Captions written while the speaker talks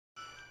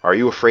Are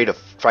you afraid to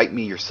fight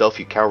me yourself,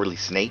 you cowardly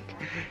snake?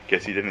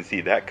 Guess you didn't see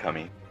that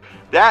coming.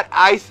 That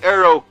ice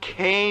arrow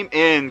came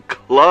in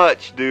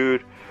clutch,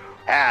 dude.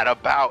 Had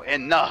about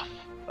enough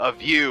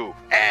of you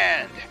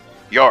and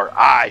your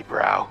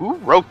eyebrow. Who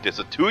wrote this,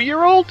 a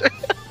 2-year-old?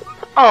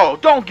 Oh,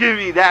 don't give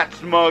me that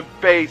smug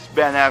face,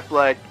 Ben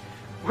Affleck.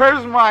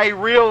 Where's my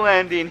real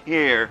ending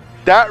here?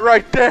 That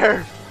right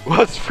there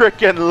was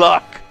frickin'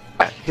 luck.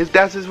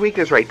 That's his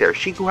weakness right there.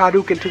 Shiku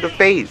Hadouken to the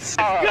face.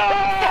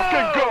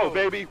 Fucking go,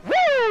 baby.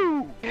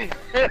 Woo!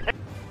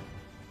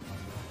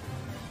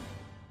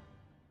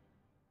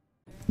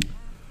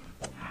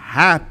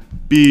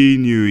 Happy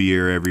New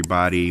Year,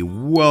 everybody.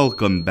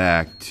 Welcome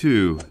back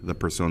to the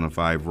Persona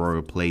 5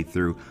 Royal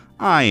Playthrough.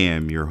 I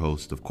am your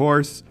host, of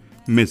course,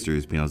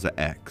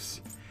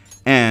 MrESPNozaX.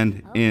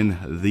 And in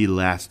the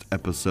last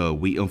episode,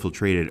 we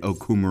infiltrated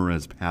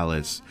Okumura's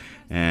palace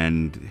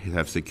and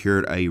have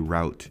secured a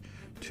route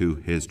to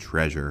his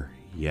treasure.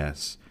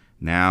 Yes.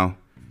 Now,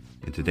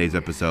 in today's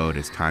episode,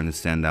 it's time to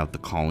send out the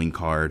calling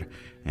card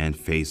and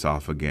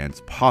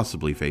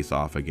possibly face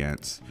off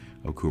against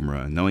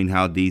Okumura. Knowing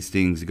how these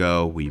things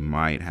go, we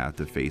might have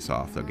to face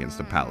off against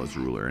the palace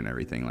ruler and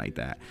everything like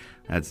that.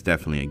 That's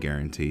definitely a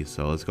guarantee.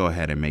 So let's go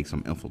ahead and make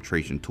some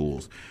infiltration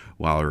tools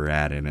while we're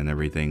at it and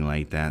everything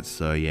like that.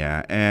 So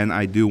yeah, and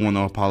I do want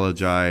to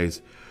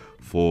apologize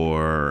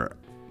for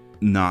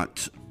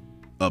not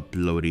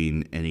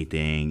uploading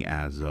anything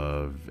as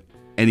of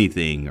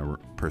anything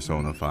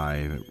Persona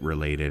 5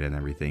 related and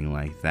everything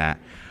like that.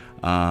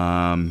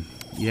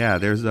 Yeah,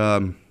 there's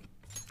a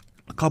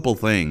couple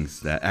things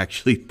that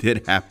actually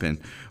did happen,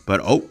 but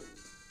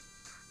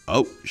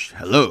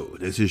hello,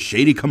 this is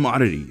Shady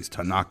Commodities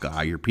Tanaka.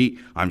 I repeat,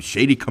 I'm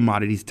Shady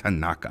Commodities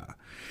Tanaka.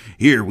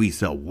 Here we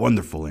sell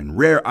wonderful and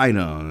rare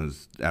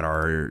items that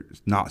are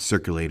not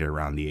circulated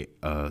around the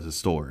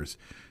stores.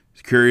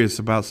 Curious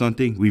about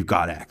something? We've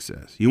got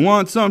access. You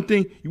want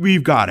something?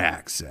 We've got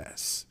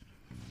access.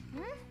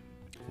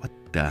 What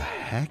the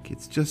heck?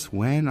 It's just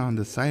when on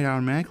the site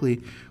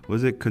automatically.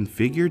 Was it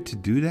configured to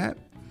do that?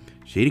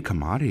 Shady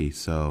Commodities,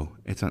 so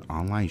it's an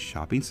online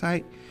shopping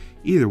site?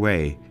 Either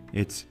way,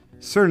 it's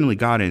certainly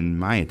gotten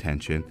my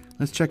attention.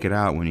 Let's check it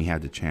out when you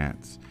have the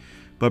chance.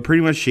 But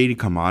pretty much Shady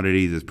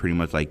Commodities is pretty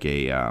much like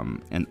a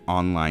an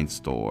online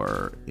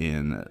store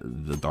in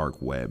the dark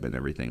web and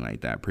everything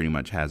like that. Pretty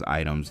much has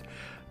items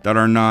that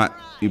are not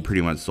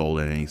pretty much sold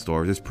at any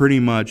stores. It's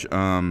pretty much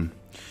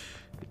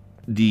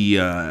the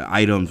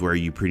items where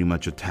you pretty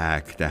much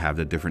attack that have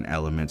the different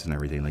elements and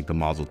everything, like the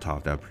Mazel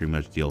Tov that pretty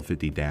much deal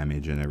 50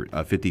 damage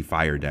and 50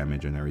 fire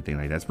damage and everything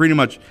like that. It's pretty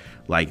much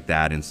like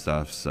that and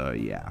stuff. So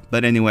yeah,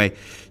 but anyway,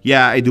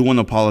 yeah, I do want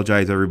to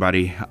apologize,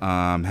 everybody.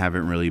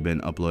 Haven't really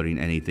been uploading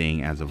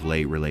anything as of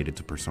late related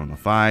to Persona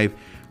 5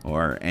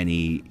 or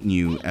any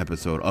new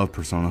episode of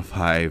Persona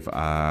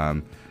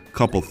 5.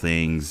 Couple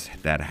things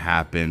that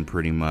happened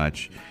pretty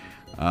much.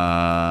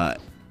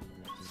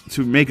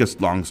 To make a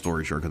long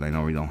story short, because I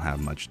know we don't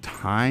have much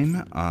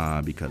time,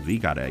 because we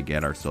gotta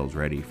get ourselves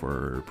ready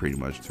for pretty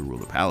much to rule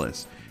the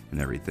palace and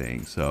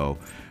everything. So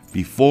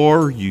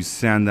before you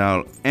send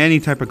out any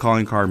type of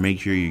calling card, make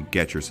sure you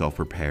get yourself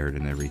prepared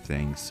and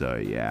everything. So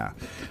yeah,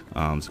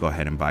 let's go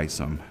ahead and buy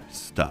some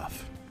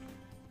stuff.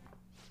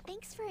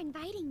 Thanks for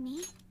inviting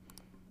me.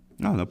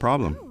 No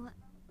problem. Oh,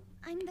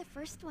 I'm the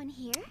first one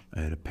here?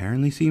 It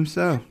apparently seems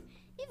so.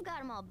 You've got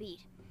them all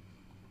beat.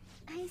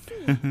 I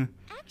see.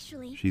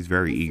 Actually, she's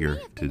very eager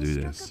to do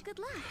this. Good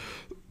luck.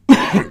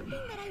 Something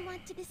that I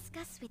want to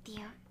discuss with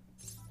you.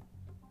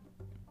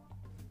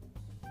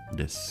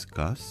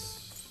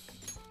 Discuss?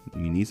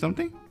 You need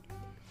something?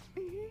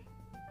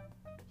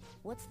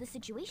 What's the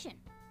situation?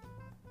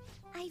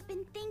 I've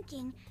been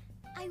thinking,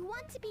 I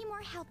want to be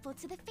more helpful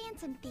to the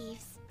Phantom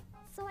Thieves.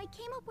 So I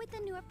came up with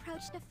a new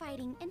approach to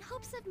fighting in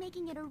hopes of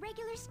making it a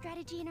regular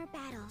strategy in our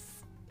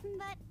battles.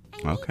 But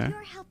I need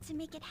your help to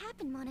make it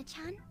happen,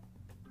 Mona-chan.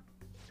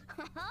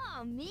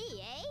 Oh, me,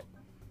 eh?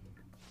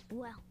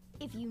 Well,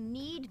 if you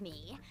need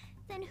me,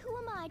 then who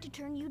am I to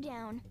turn you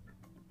down?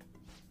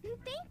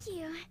 Thank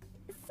you.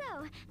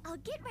 So, I'll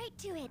get right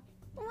to it.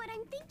 What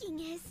I'm thinking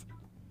is...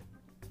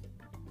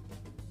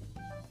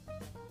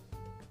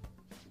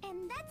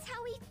 And that's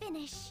how we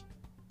finish.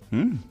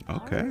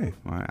 Okay.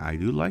 I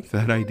do like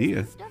that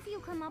idea. The stuff you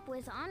come up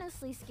with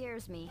honestly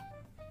scares me.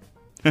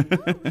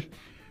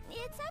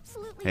 It's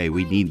absolutely hey,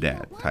 we fine need if you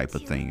that don't type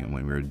of want thing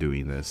when we're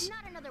doing this.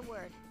 Not another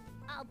word.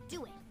 I'll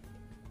do it.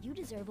 You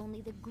deserve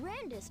only the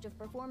grandest of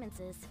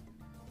performances.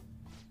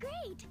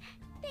 Great!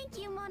 Thank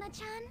you,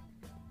 Mona-chan.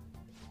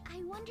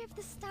 I wonder if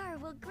the star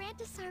will grant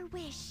us our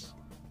wish.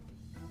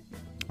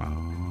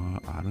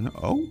 I don't know.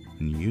 Oh,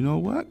 and you know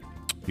what?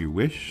 Your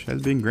wish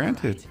has been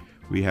granted. Right.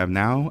 We have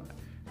now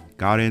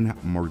gotten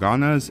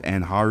Morgana's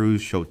and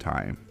Haru's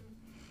showtime.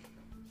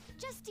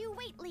 Just you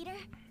wait, leader.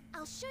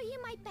 I'll show you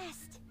my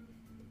best.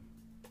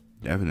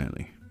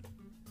 Definitely.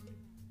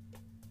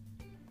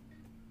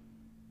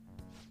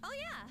 Oh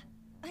yeah,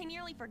 I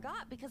nearly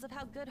forgot because of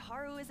how good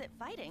Haru is at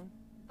fighting.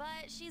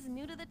 But she's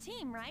new to the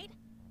team, right?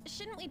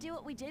 Shouldn't we do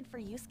what we did for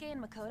Yusuke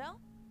and Makoto?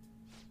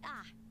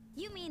 Ah,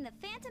 You mean the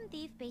Phantom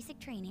Thief basic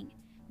training.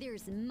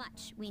 There's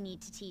much we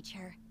need to teach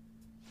her.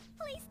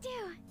 Please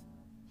do.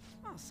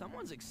 Oh,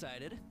 someone's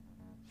excited.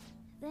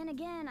 Then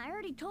again, I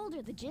already told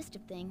her the gist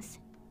of things.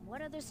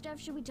 What other stuff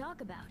should we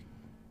talk about?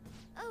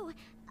 Oh,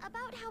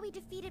 about how we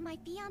defeated my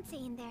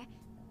fiancé in there.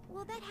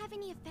 Will that have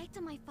any effect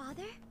on my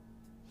father?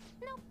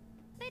 Nope.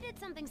 They did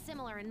something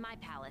similar in my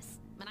palace,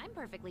 but I'm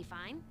perfectly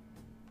fine.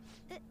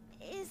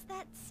 Is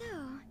that so?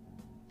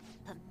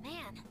 But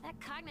man, that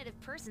cognitive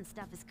person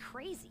stuff is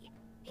crazy.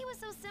 He was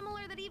so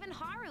similar that even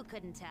Haru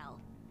couldn't tell.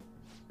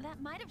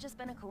 That might have just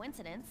been a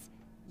coincidence.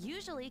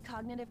 Usually,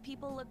 cognitive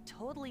people look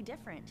totally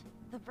different.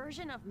 The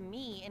version of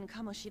me in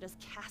Kamoshida's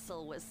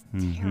castle was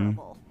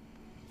terrible.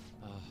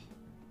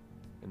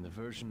 And the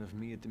version of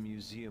me at the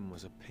museum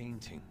was a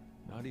painting,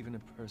 not even a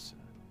person.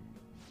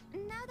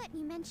 Now that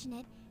you mention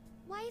it,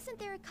 why isn't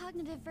there a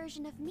cognitive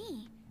version of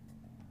me?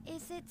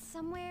 Is it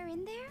somewhere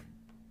in there?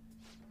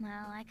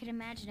 Well, I could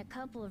imagine a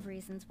couple of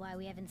reasons why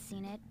we haven't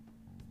seen it,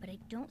 but I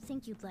don't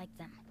think you'd like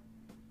them.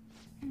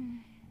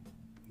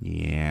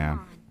 Yeah. Come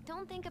on,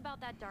 don't think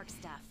about that dark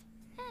stuff.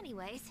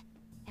 Anyways,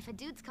 if a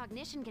dude's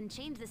cognition can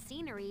change the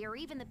scenery or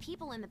even the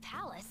people in the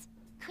palace,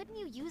 couldn't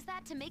you use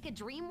that to make a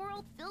dream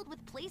world filled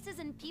with places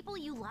and people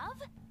you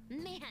love?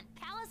 Man,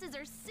 palaces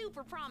are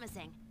super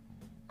promising.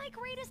 My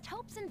greatest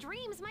hopes and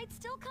dreams might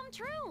still come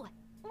true.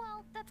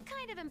 Well, that's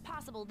kind of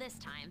impossible this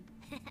time.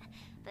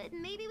 But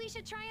maybe we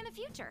should try in the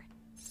future.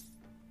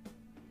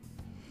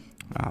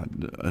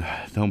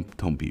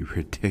 Don't be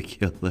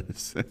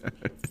ridiculous.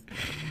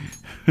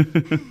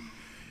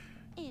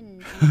 In any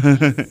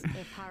case,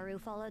 if Haru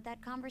followed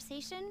that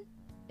conversation,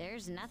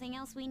 there's nothing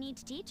else we need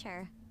to teach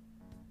her.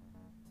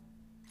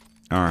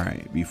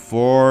 Alright,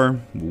 before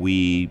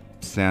we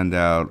send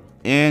out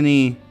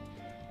any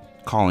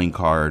calling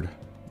card,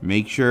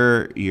 make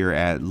sure you're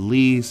at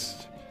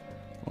least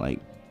like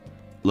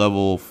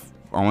level,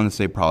 I want to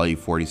say probably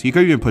 40. So you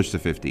could even push to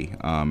 50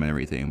 and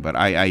everything, but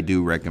I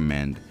do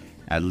recommend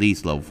at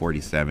least level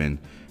 47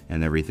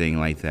 and everything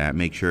like that.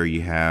 Make sure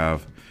you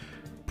have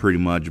pretty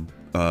much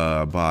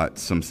bought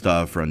some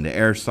stuff from the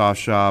airsoft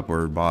shop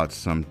or bought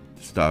some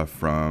stuff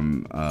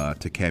from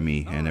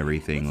Takemi and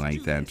everything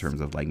like that in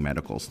terms of like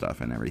medical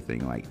stuff and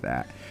everything like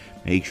that.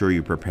 Make sure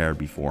you're prepared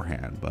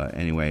beforehand. But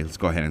anyway, let's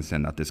go ahead and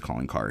send out this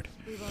calling card.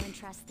 We will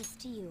entrust this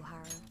to you,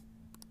 Haru.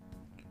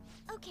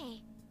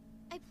 Okay.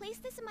 I place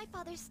this in my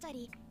father's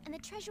study, and the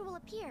treasure will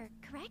appear,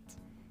 correct?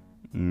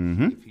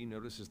 If he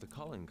notices the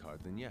calling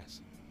card, then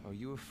yes. Are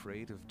you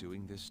afraid of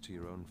doing this to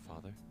your own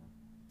father?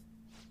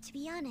 To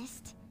be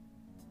honest,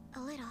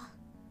 a little.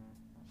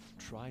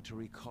 Try to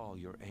recall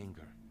your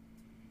anger.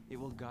 It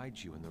will guide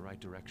you in the right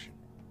direction.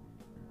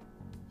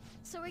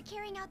 So we're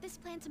carrying out this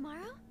plan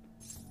tomorrow?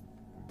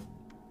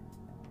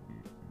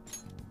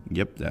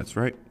 Yep, that's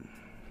right.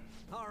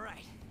 All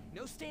right.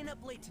 No staying up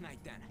late tonight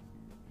then.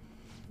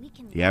 We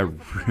can Yeah. laugh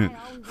and cry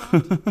all we want,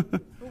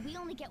 but we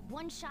only get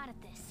one shot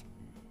at this.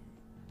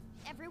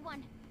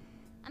 Everyone,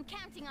 I'm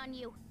counting on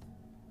you.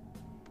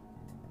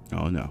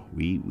 Oh no,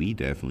 we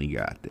definitely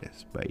got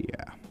this. But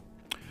yeah.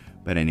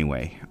 But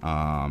anyway,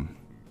 I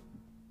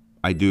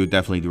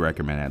definitely do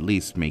recommend at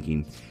least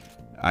making.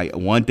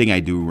 One thing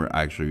I do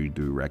actually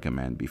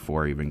recommend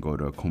before I even go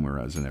to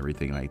Okumura's and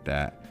everything like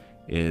that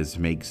is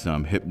make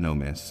some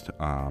hypnomist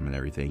and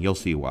everything. You'll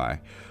see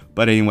why.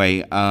 But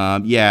anyway,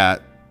 yeah,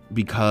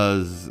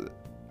 because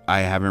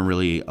I haven't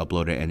really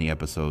uploaded any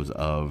episodes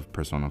of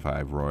Persona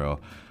 5 Royal.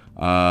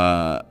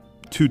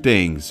 Two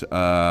things.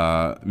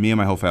 Me and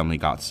my whole family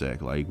got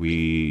sick. Like,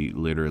 we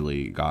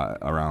literally got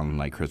around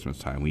like Christmas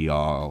time. We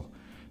all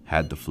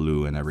had the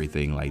flu and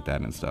everything like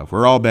that and stuff.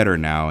 We're all better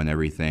now and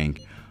everything.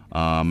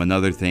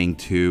 Another thing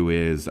too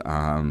is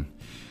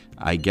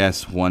I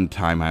guess one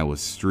time I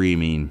was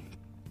streaming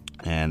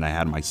and I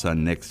had my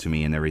son next to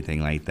me and everything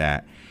like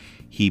that.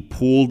 He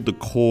pulled the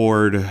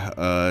cord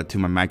to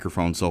my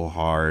microphone so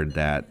hard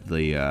that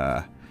the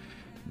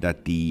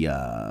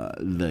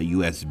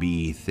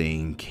USB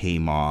thing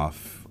came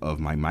off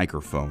of my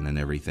microphone and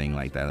everything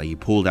like that. Like he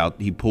pulled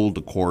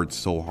the cord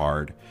so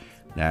hard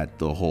that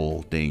the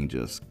whole thing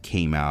just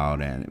came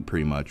out and it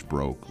pretty much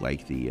broke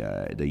like the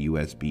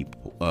USB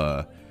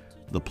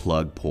the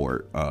plug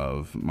port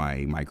of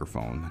my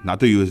microphone, not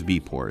the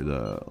USB port,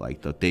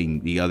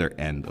 the other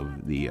end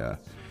of the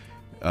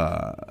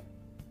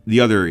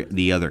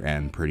other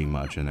end pretty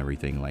much and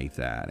everything like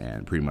that,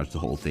 and pretty much the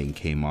whole thing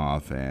came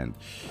off. And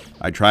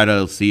I tried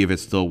to see if it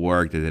still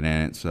worked, it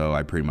didn't, so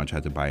I pretty much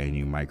had to buy a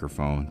new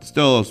microphone.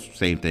 Still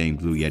same thing,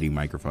 Blue Yeti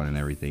microphone and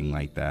everything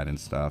like that and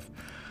stuff.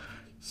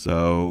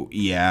 So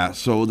yeah,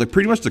 so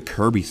pretty much the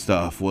Kirby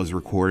stuff was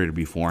recorded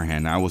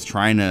beforehand. I was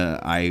gonna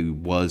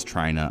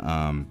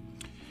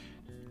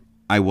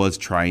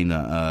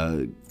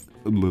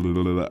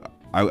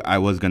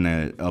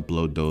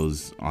upload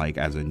those like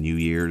as a New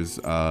Year's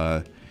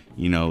type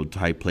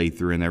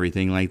playthrough and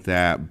everything like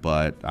that,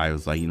 but I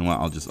was like, you know what,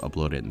 I'll just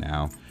upload it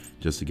now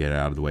just to get it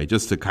out of the way,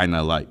 just to kind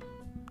of like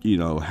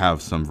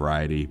have some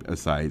variety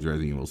besides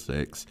Resident Evil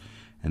 6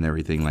 and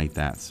everything like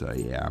that. So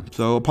yeah,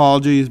 so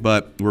apologies,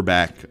 but we're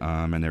back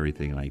and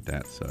everything like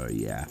that. So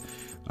yeah,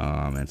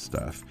 and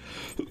stuff.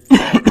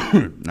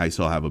 I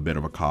still have a bit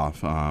of a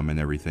cough and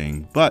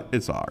everything, but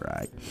it's all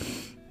right.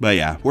 But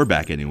yeah, we're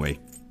back anyway.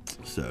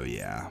 So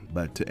yeah,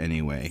 but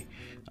anyway,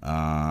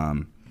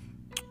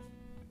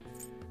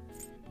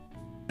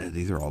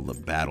 these are all the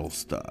battle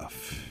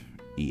stuff.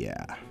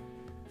 Yeah.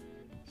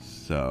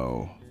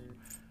 So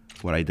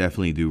what I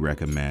definitely do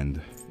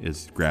recommend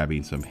is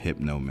grabbing some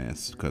Hypno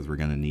Mist, because we're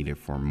gonna need it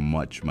for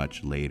much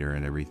later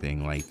and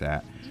everything like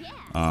that.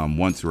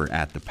 Once we're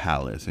at the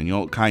palace, and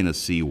you'll kind of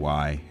see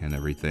why and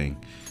everything.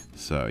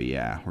 So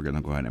yeah, we're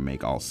gonna go ahead and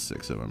make all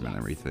 6 of them and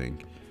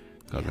everything,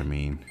 because I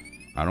mean,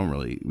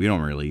 we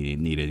don't really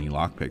need any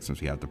lockpicks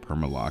since we have the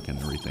permalock and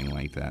everything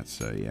like that.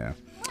 So yeah,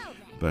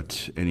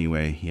 but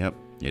anyway, yep,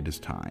 it is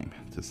time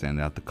to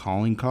send out the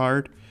calling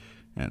card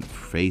and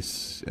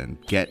face and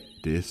get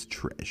this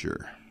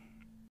treasure.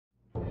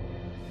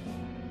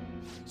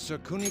 Sir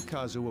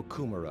Kunikazu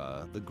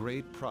Okumura, the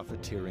great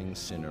profiteering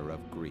sinner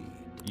of greed.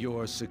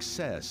 Your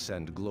success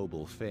and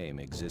global fame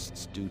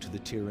exists due to the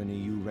tyranny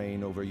you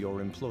reign over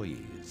your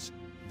employees.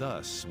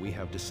 Thus, we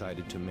have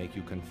decided to make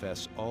you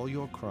confess all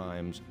your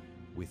crimes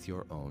with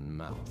your own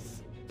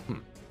mouth.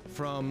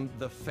 From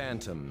the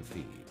Phantom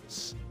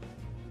Thieves.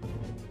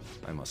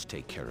 I must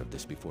take care of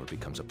this before it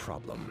becomes a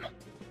problem.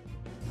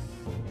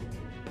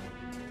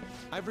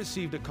 I've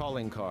received a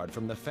calling card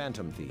from the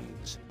Phantom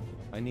Thieves.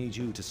 I need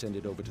you to send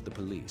it over to the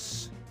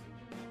police.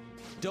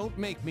 Don't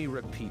make me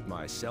repeat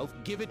myself.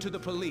 Give it to the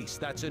police.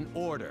 That's an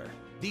order.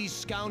 These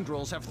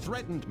scoundrels have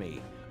threatened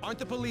me. Aren't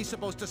the police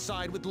supposed to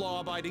side with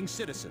law-abiding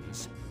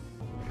citizens?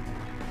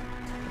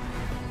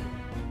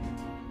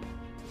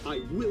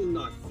 I will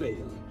not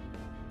fail.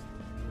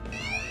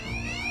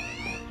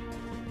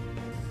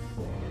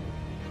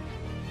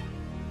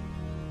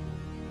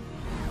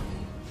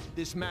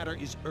 This matter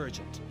is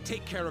urgent.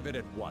 Take care of it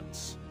at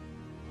once.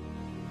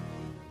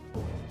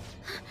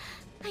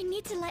 I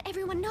need to let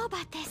everyone know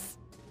about this.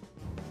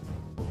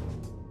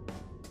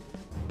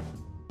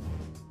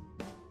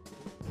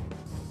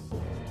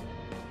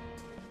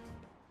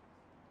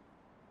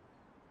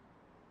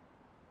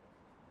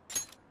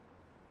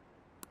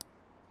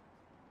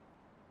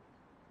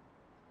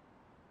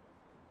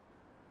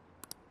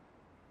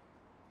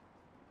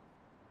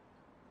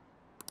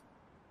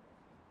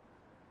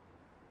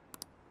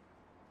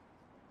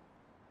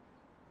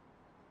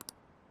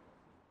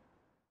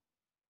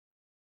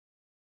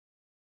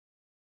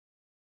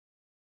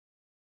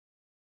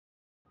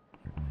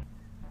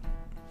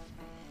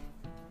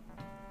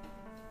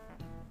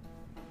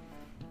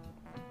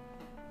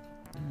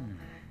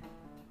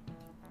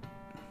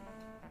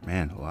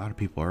 Man, a lot of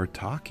people are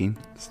talking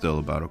still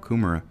about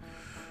Okumura.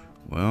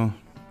 Well,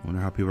 I wonder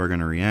how people are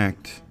going to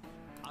react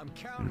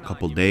in a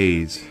couple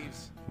days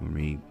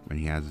when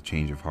he has a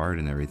change of heart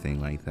and everything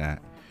like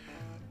that.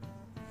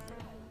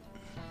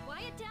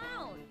 Quiet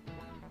down.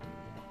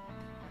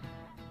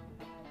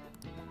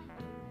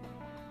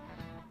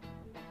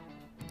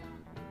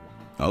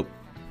 Oh,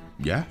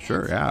 yeah,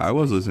 sure. Yeah, I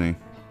was listening.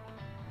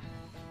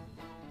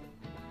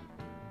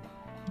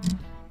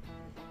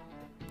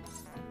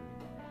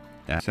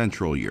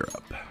 Central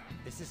Europe.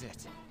 This is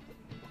it.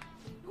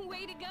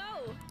 Way to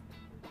go.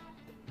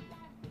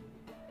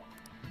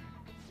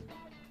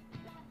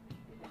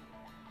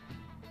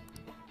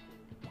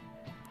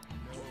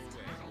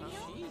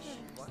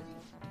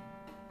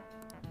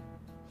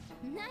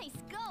 Nice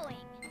going.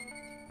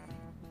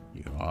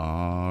 You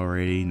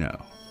already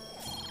know.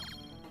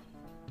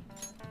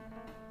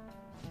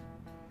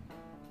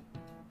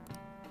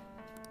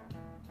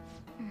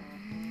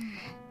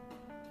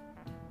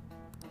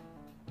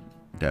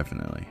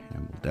 Definitely.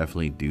 And we'll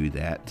definitely do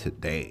that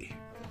today.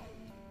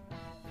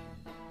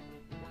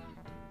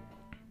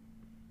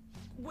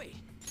 Wait,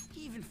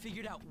 he even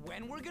figured out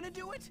when we're gonna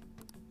do it?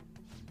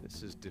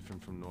 This is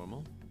different from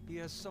normal. He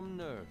has some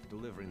nerve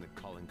delivering the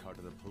calling card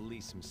to the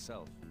police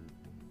himself.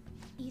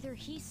 Either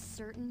he's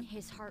certain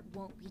his heart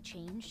won't be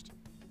changed,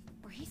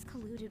 or he's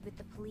colluded with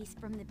the police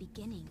from the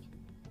beginning.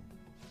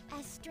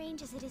 As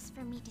strange as it is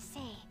for me to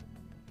say,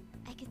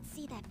 I could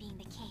see that being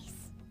the case.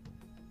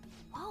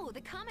 Whoa,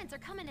 the comments are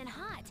coming in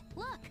hot.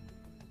 Look!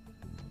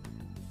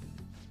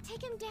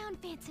 Take him down,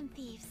 Phantom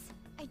Thieves.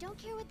 I don't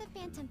care what the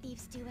Phantom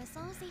Thieves do as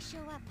long as they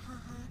show up,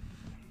 haha.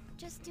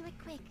 Just do it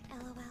quick,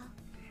 lol.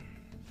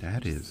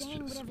 That is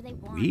Saying just whatever they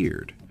want.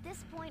 weird. At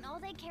this point, all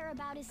they care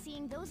about is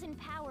seeing those in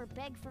power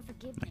beg for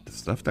forgiveness. Like the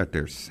stuff that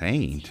they're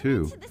saying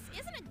too. This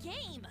isn't a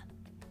game.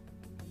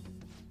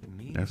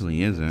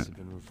 Definitely isn't. Have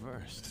been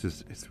reversed.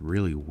 It's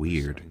really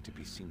weird. Starting to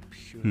be seen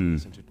purely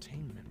as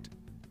entertainment.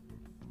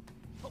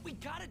 But we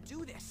gotta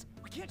do this.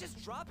 We can't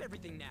just drop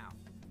everything now.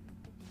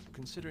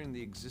 Considering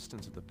the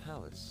existence of the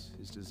palace,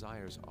 his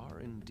desires are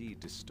indeed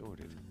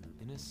distorted.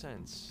 In a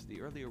sense,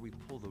 the earlier we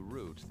pull the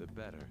root, the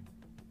better.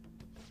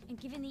 And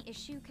given the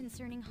issue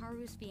concerning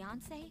Haru's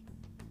fiancé,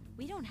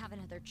 we don't have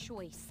another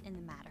choice in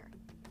the matter.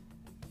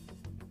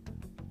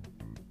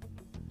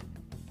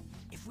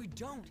 If we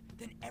don't,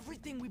 then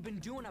everything we've been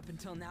doing up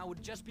until now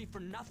would just be for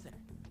nothing.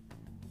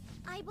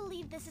 I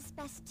believe this is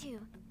best too.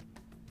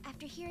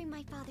 After hearing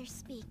my father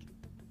speak,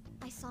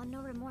 I saw no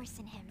remorse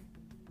in him.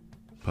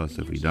 Plus,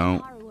 if we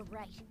don't,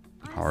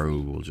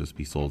 Haru will just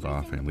be sold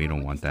off, and we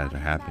don't want that to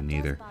happen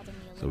either.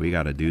 So we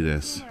gotta do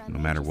this, no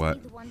matter what.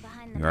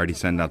 We already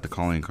sent out the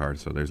calling card,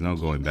 so there's no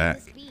going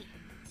back.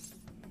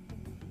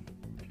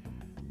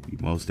 You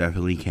most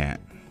definitely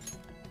can't.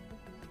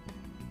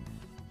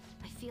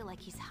 I feel like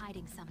he's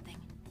hiding something.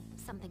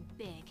 Something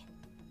big.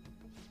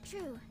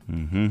 True.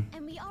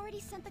 And we already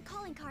sent the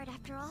calling card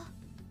after all.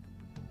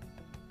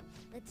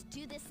 Let's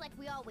do this like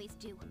we always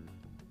do.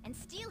 And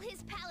steal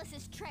his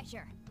palace's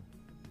treasure.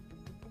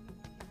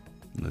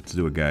 Let's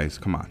do it, guys.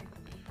 Come on.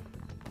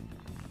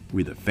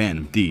 We the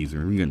Phantom Thieves,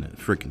 and we're gonna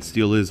freaking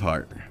steal his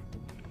heart.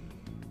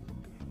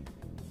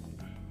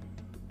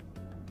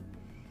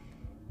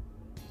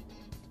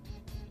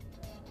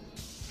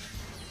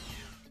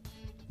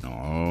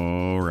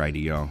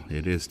 Alrighty, y'all.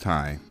 It is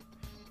time.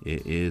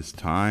 It is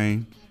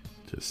time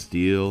to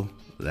steal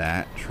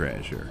that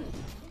treasure.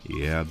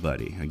 Yeah,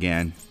 buddy.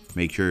 Again,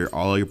 make sure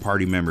all your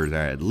party members are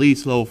at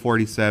least level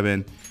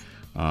 47.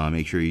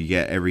 Make sure you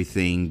get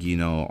everything, you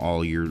know,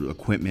 all your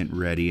equipment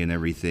ready and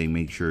everything.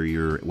 Make sure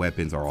your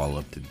weapons are all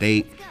up to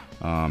date.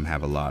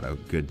 Have a lot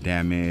of good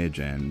damage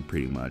and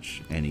pretty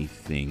much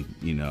anything,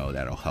 you know,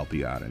 that'll help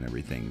you out and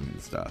everything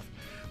and stuff.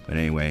 But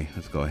anyway,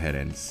 let's go ahead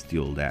and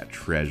steal that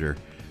treasure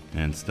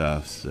and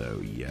stuff.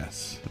 So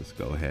yes, let's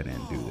go ahead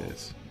and do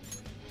this.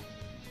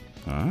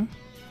 Huh?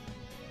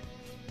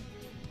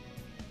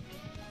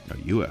 A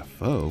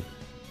UFO?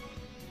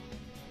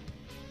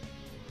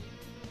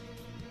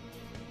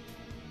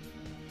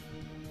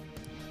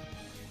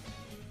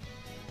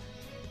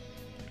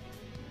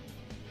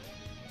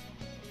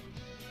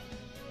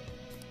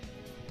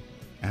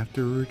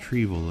 After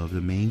retrieval of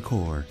the main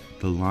core,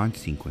 the launch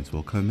sequence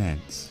will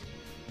commence.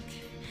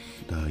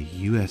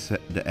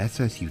 The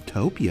SS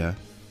Utopia?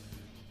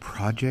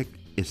 Project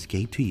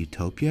Escape to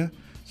Utopia?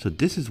 So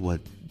this is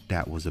what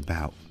that was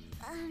about.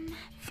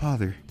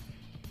 Father,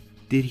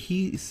 did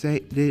he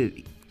say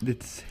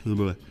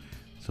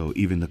so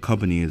even the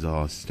company is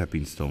all a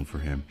stepping stone for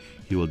him.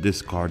 He will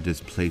discard this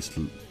place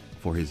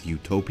for his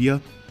utopia?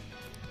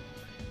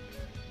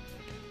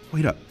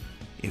 Wait up.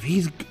 If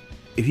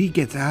he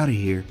gets out of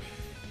here,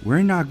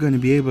 we're not going to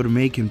be able to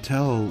make him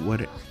tell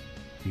what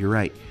You're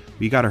right.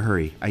 We got to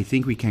hurry. I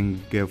think we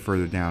can go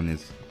further down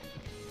this.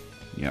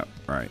 Yep.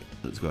 All right.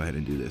 Let's go ahead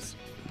and do this.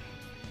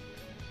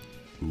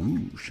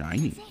 Ooh,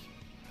 shiny.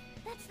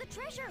 That's the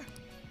treasure.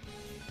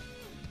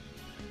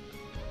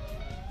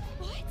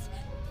 What?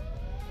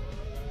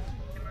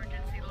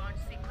 Emergency launch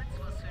sequence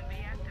will soon be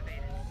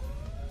activated.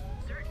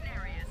 Certain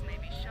areas may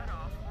be shut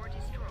off or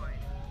destroyed.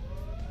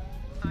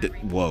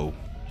 Whoa.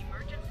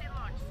 Emergency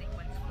launch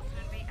sequence will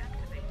soon be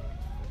activated.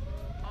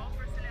 All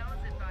personnel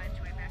is advised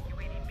to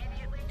evacuate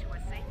immediately to a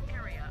safe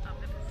area of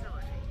the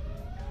facility.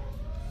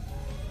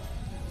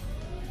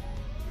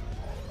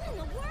 What in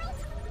the world?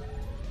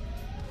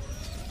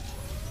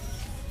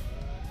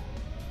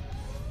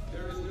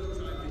 There is no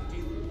time to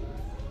deal with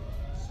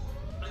this.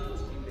 I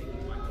must be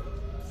making my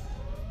plans.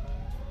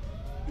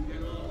 You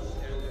can all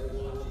stand and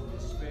watch in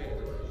despair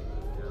as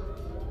you go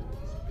down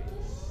into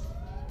space.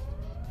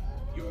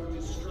 Your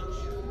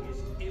destruction is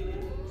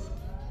imminent.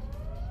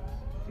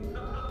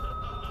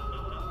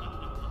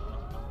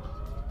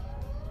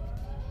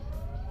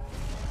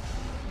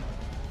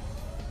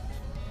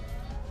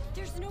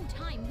 There's no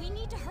time. We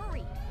need to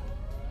hurry.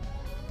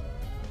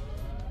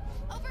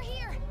 Over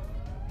here.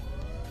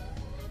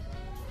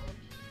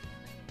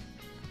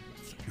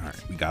 All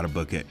right, we gotta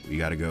book it. We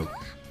gotta go.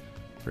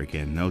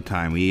 Freaking no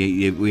time.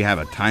 We have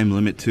a time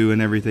limit too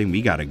and everything.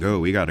 We gotta go.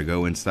 We gotta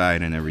go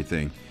inside and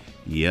everything.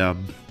 Yep.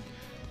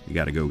 We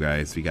gotta go,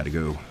 guys. We gotta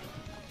go.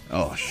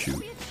 Oh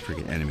shoot!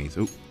 Freaking enemies.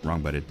 Oh,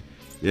 wrong button.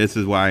 This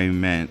is why I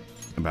meant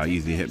about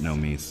using Hypno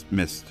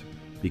Mist,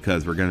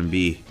 because we're gonna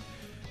be.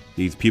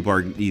 These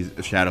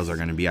shadows are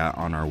gonna be out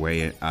on our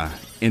way,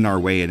 in our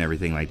way and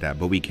everything like that.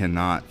 But we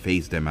cannot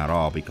face them at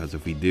all, because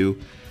if we do,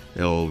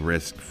 it'll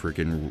risk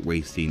freaking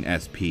wasting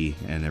SP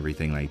and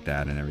everything like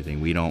that and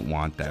everything. We don't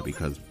want that,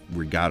 because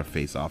we gotta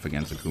face off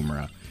against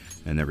Okumura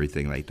and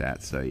everything like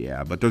that. So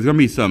yeah, but there's gonna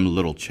be some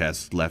little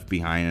chests left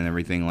behind and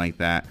everything like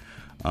that.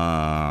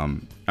 I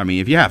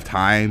mean, if you have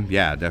time,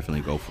 yeah,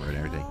 definitely go for it and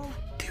everything.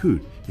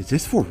 Dude, is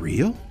this for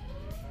real?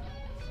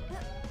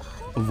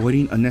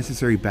 Avoiding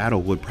unnecessary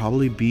battle would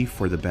probably be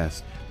for the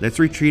best. Let's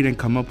retreat and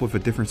come up with a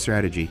different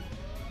strategy.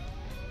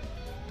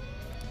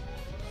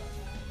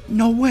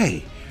 No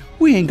way!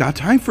 We ain't got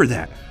time for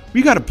that.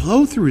 We gotta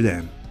plow through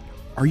them.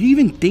 Are you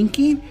even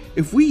thinking?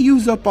 If we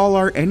use up all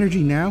our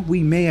energy now,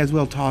 we may as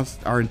well toss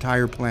our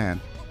entire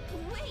plan.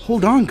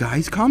 Hold on,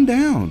 guys. Calm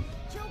down.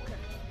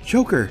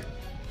 Joker.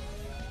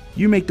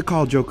 You make the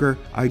call, Joker.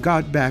 I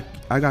got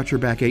your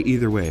back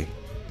either way.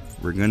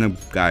 We're gonna,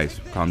 guys,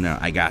 calm down.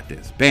 I got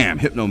this. Bam,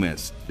 Hypno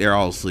Mist. They're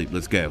all asleep.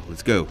 Let's go.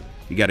 Let's go.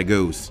 You gotta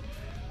go.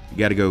 You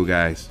gotta go,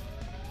 guys.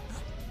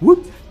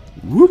 Whoop,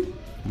 whoop,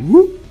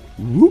 whoop,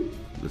 whoop.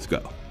 Let's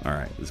go. All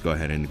right, let's go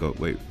ahead and go.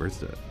 Wait, where's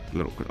the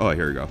little? Oh,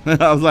 here we go.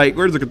 I was like,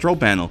 where's the control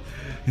panel?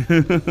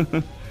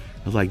 I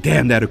was like,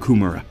 damn that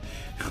Okumura.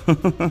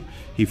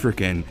 He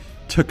freaking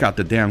took out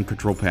the damn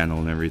control panel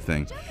and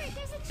everything.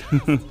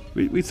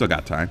 we still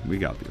got time. We're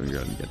gonna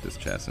get this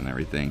chest and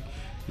everything.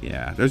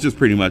 Yeah, there's just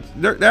pretty much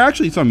there are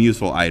actually some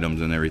useful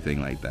items and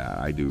everything like that.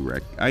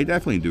 I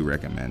definitely do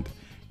recommend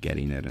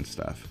getting it and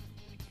stuff.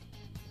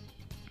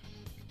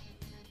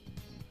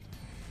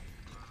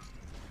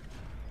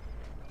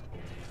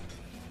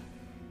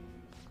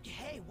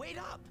 Hey, wait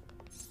up!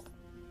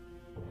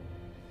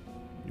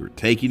 You're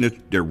taking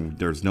it.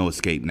 There's no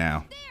escape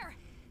now. There.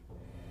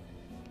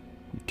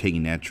 You're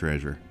taking that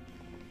treasure.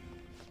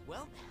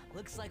 Well,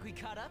 looks like we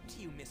caught up to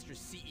you, Mr.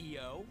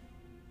 CEO.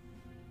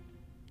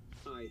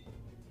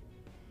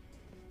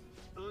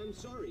 I'm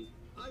sorry.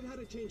 I've had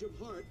a change of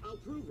heart. I'll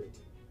prove it.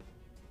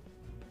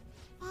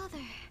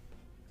 Father.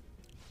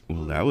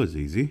 Well, that was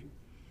easy.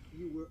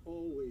 You were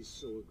always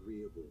so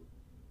agreeable.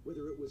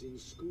 Whether it was in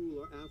school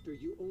or after,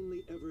 you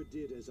only ever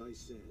did as I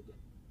said.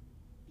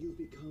 You've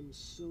become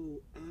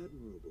so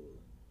admirable.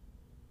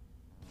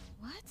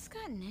 What's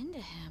gotten into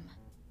him?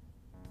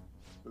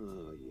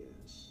 Ah,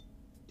 yes.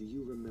 Do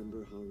you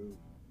remember, Haru?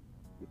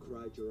 You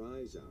cried your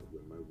eyes out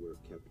when my work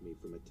kept me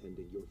from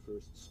attending your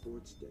first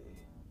sports day.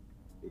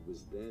 It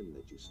was then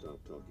that you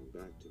stopped talking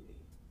back to me.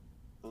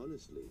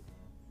 Honestly,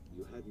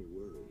 you had me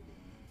worried.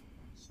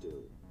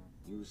 Still,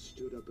 you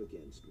stood up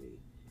against me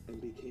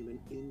and became an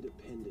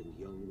independent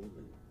young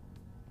woman.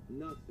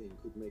 Nothing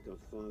could make a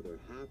father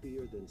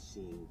happier than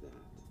seeing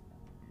that.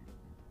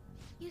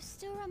 You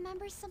still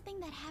remember something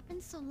that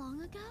happened so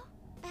long ago?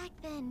 Back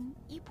then,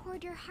 you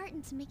poured your heart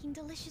into making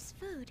delicious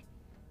food.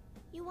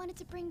 You wanted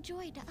to bring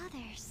joy to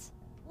others.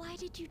 Why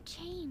did you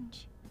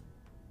change?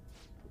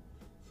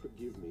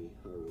 Forgive me,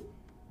 Haru,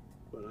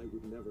 but I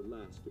would never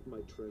last if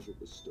my treasure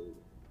was stolen.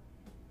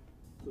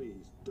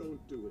 Please,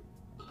 don't do it.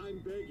 I'm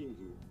begging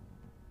you.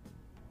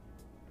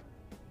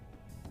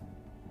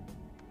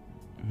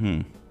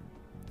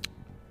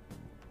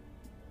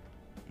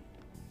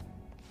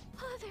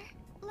 Father,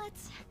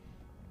 let's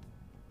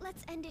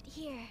end it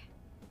here.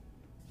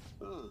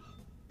 Ah,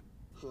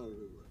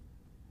 Haru.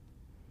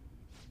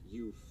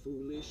 You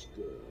foolish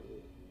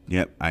girl.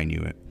 Yep, I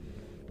knew it.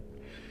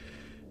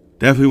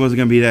 Definitely wasn't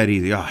gonna be that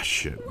easy. Oh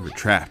shit, we're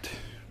trapped.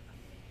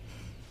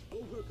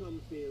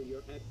 Overcome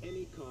failure at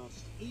any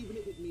cost, even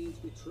if it means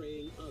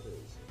betraying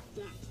others.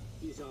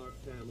 That is our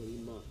family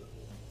motto.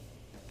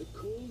 The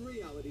cold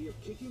reality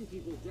of kicking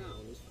people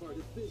down is part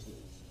of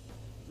business.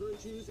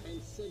 Virtues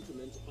and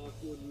sentiments are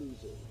for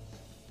losers.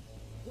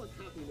 What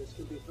happiness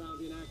can be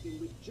found in acting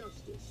with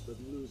justice but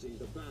losing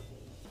the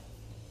battle?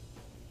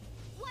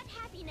 What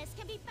happiness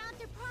can be found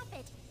through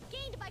profit,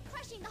 gained by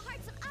crushing the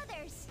hearts of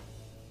others?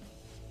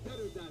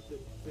 Better that than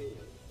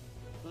fail.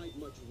 I'd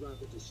much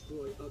rather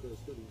destroy others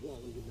than wallow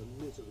in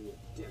the misery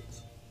of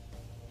debt.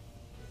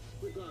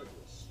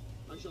 Regardless,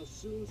 I shall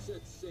soon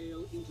set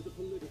sail into the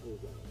political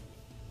realm.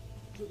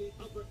 To the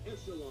upper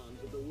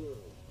echelons of the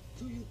world.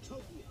 To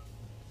Utopia.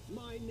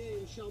 My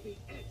name shall be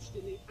etched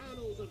in the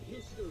annals of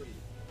history.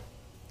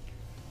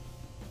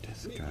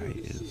 This guy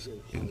is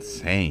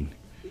insane.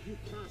 If you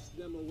cast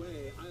them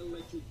away, I'll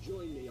let you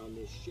join me on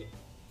this ship.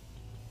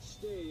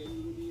 Stay and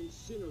you will be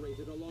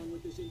incinerated along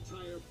with this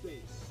entire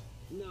base.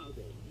 Now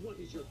then, what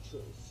is your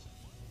choice?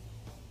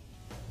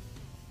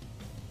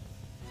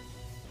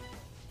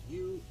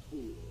 You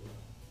fool.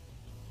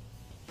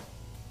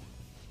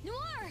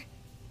 Noir!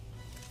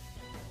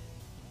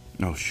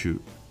 Oh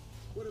shoot.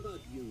 What about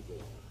you there?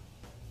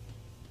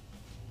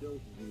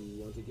 Don't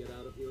you want to get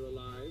out of here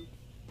alive?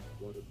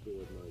 Want to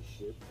board my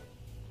ship?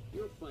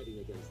 You're fighting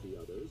against the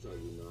others, are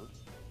you not?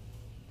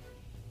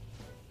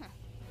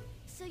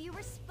 So you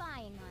were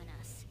spying on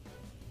us.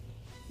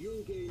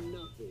 You'll gain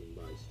nothing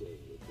by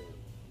staying with them.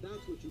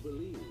 That's what you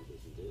believe,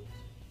 isn't it?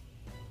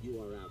 You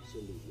are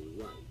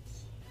absolutely right.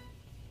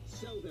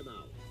 Sell them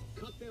out.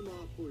 Cut them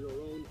off for your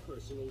own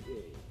personal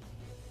gain.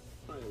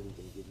 I'll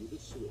even give you the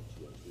switch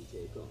once we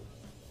take off.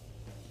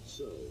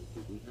 So,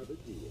 do we have a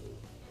deal?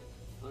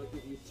 I'll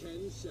give you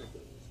 10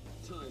 seconds.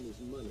 Time is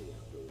money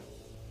after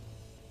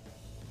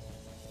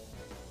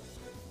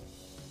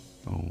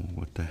all. Oh,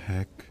 what the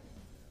heck?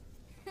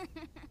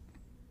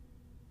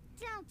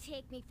 Don't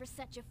take me for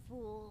such a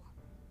fool.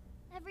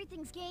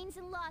 Everything's gains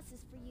and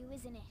losses for you,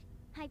 isn't it?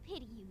 I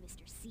pity you,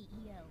 Mr.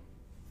 CEO.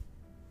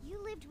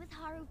 You lived with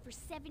Haru for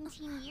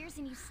 17 years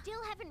and you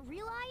still haven't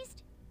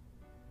realized?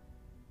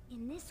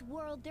 In this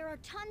world, there are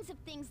tons of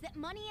things that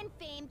money and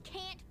fame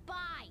can't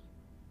buy.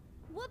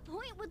 What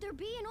point would there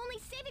be in only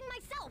saving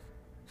myself?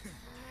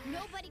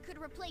 Nobody could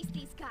replace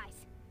these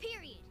guys,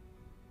 period.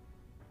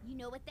 You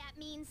know what that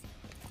means?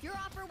 Your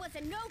offer was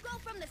a no-go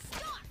from the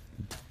start!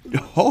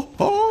 Ho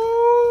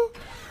ho!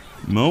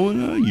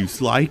 Mona, you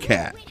sly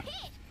cat. Way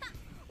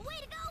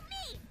to go,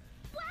 me!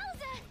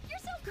 Wowza! You're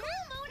so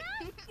cool,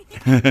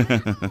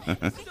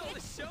 Mona! Stole the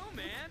show,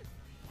 man!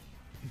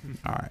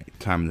 Alright,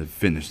 time to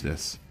finish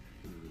this.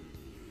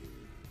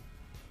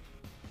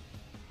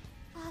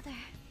 Father.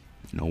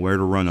 Nowhere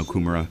to run,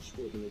 Okumura.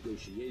 For the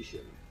negotiation.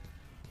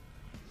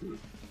 You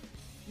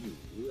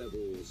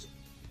rebels.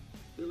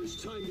 There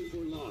is time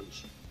before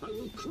launch. I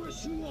will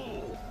crush you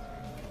all.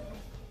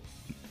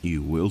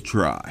 You will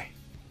try.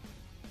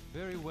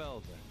 Very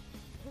well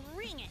then.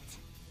 Bring it.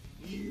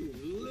 You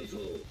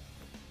little.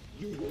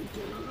 You won't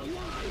get out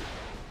alive.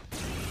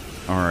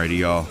 Alrighty,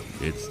 y'all.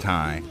 It's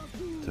time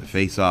to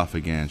face off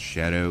against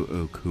Shadow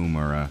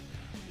Okumura.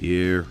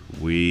 Here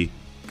we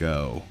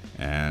go.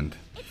 And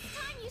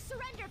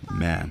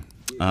man,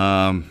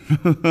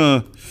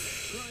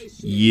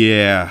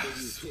 yeah,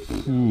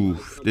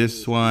 oof,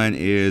 this one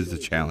is a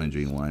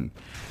challenging one,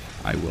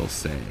 I will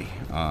say,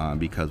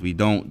 because we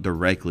don't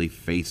directly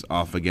face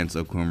off against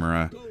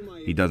Okumura.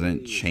 He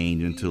doesn't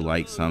change into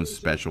like some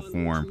special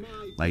form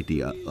like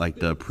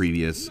the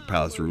previous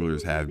palace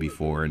rulers have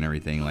before and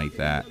everything like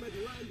that.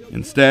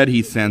 Instead,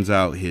 he sends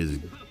out his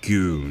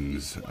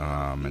goons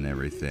and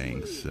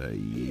everything. So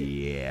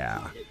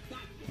yeah,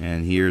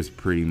 and here's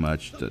pretty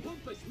much the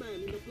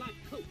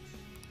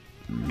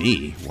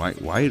me.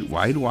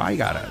 Why do I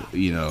gotta,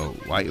 you know,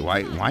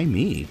 why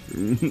me?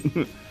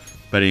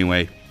 But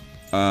anyway,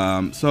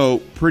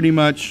 so pretty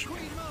much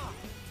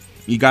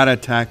you gotta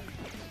attack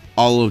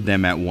all of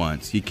them at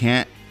once. You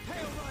can't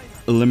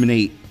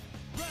eliminate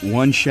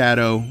one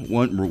shadow,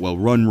 one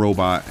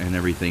robot and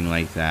everything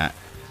like that.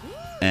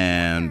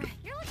 And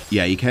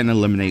yeah, you can't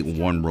eliminate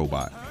one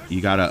robot.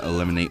 You gotta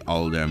eliminate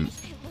all of them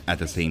at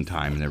the same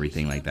time and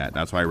everything like that.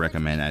 That's why I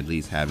recommend at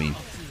least having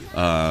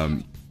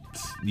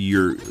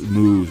your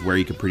moves where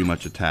you can pretty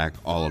much attack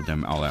all of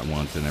them all at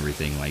once and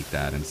everything like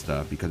that and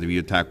stuff. Because if you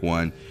attack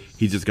one,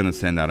 he's just gonna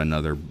send out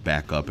another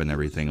backup and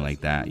everything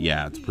like that.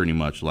 Yeah, it's pretty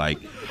much like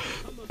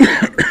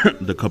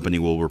the company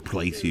will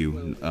replace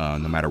you no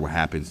matter what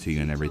happens to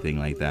you and everything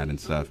like that and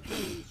stuff.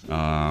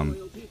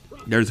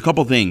 There's a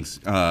couple things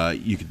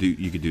you could do.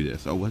 You could do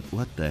this. Oh,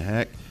 what the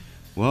heck?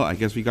 Well, I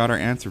guess we got our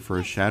answer for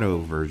a shadow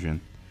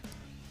version.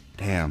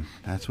 Damn,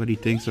 that's what he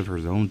thinks of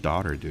his own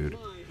daughter, dude.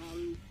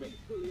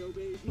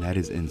 That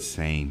is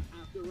insane.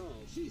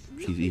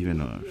 She's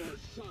even a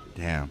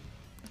damn.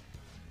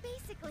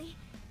 Basically,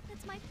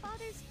 that's my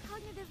father's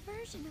cognitive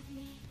version of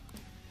me.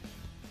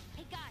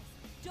 Hey guys,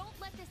 don't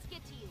let this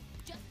get to you.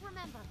 Just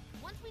remember,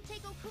 once we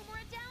take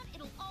Okumura down,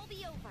 it'll all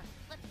be over.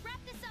 Let's wrap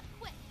this up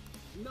quick.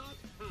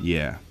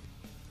 Yeah.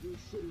 You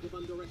shouldn't have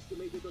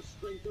underestimated the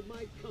strength of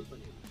my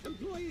company.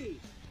 Employees,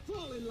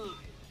 fall in line.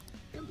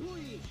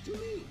 Employees, to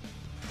me.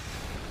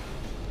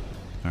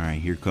 All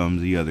right, here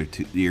comes the other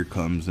two. Here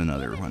comes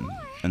another one,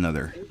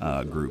 another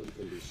group.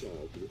 Can be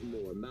solved with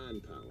more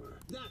manpower.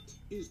 That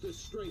is the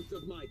strength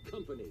of my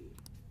company.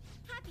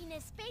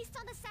 Happiness based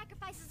on the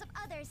sacrifices of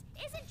others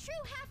isn't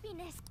true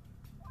happiness.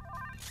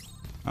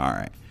 All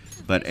right,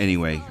 but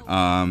anyway,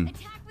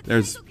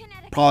 there's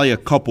probably a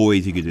couple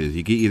ways you could do this.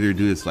 You could either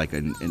do this like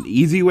an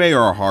easy way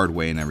or a hard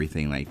way and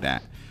everything like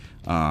that,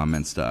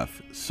 and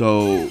stuff.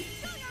 So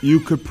you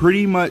could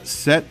pretty much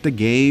set the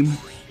game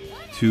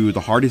to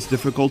the hardest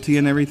difficulty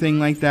and everything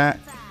like that,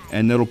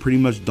 and it'll pretty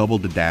much double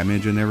the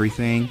damage and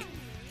everything,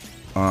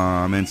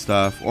 and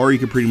stuff. Or you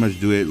could pretty much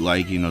do it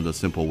like, you know, the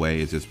simple way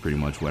is just pretty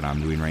much what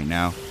I'm doing right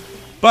now.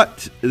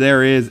 But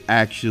there is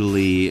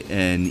actually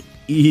an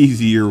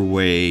easier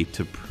way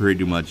to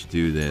pretty much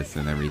do this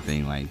and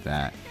everything like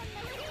that.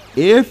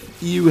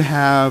 If you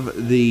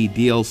have the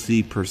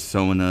DLC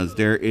personas,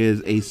 there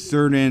is a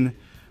certain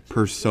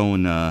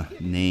persona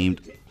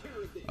named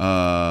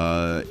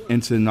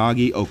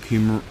Itsunagi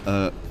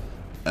Okumura,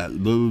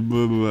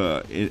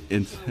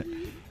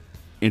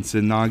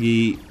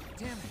 Itsunagi.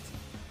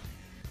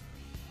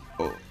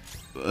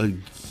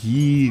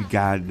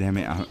 God damn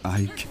it!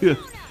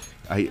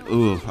 I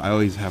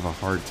always have a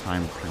hard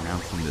time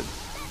pronouncing the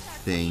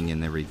thing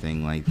and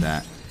everything like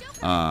that,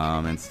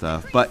 and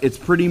stuff. But it's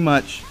pretty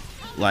much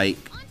like,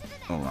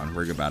 hold on,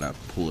 we're about to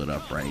pull it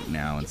up right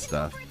now and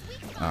stuff.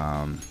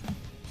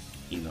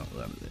 You know,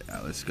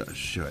 let's go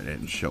show it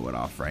and show it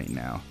off right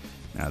now.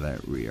 Now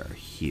that we are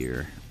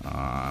here,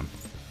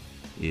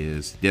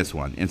 is this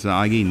one,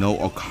 Itsunagi no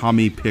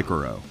Okami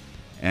Pikoro,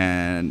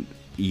 and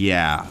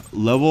yeah,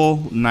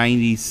 level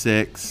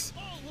 96.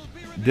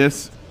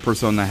 This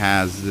persona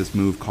has this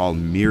move called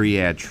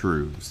Myriad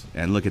Truths,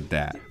 and look at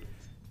that,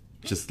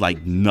 just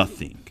like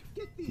nothing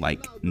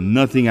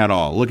at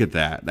all. Look at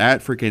that.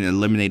 That freaking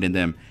eliminated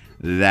them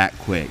that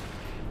quick.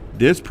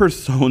 This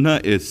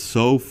persona is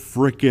so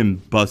freaking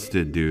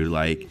busted, dude.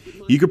 Like,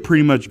 you could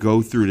pretty much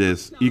go through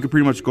this. You could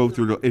pretty much go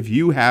through if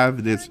you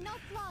have this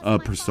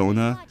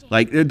persona.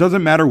 Like, it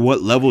doesn't matter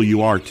what level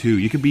you are too.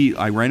 You could be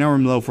like, right now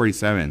I'm level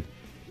 47.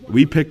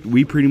 We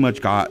pretty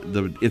much got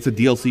it's a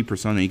DLC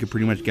persona. You could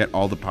pretty much get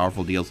all the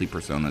powerful DLC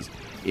personas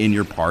in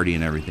your party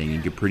and everything.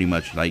 You could pretty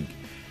much like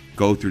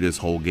go through this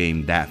whole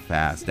game that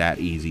fast, that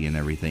easy, and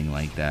everything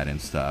like that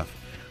and stuff,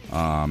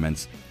 and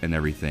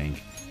everything.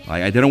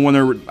 Like, I didn't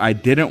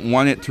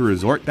want it to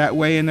resort that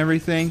way and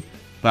everything,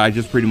 but I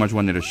just pretty much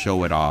wanted to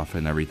show it off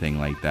and everything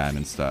like that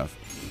and stuff.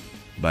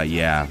 But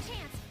yeah,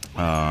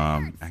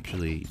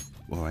 actually,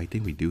 well, I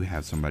think we do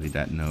have somebody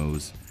that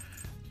knows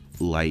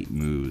light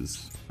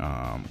moves.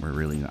 I'm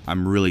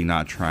really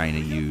not trying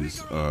to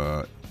use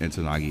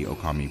Itsunagi,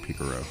 Okami,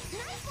 Picaro.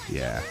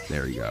 Yeah,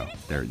 there you go.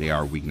 They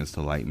are weakness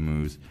to light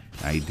moves.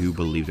 I do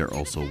believe they're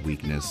also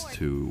weakness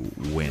to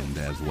wind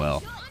as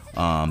well.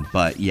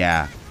 But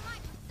yeah.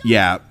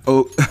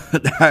 Oh,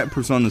 that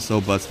persona is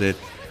so busted.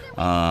 It's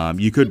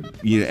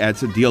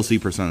a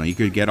DLC persona. You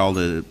could get all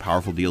the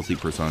powerful DLC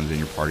personas in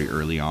your party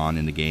early on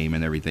in the game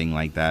and everything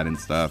like that and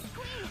stuff.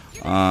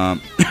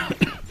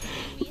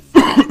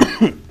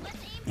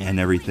 And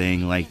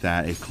everything like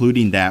that,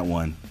 including that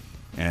one.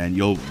 And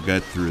you'll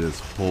get through this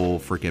whole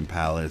freaking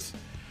palace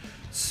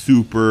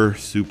super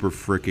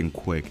freaking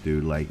quick,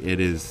 dude. Like, it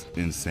is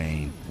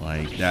insane.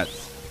 Like,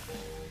 that's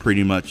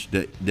pretty much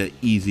the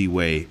easy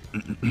way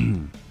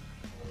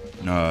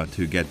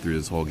to get through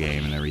this whole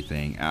game and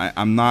everything.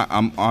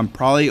 I'm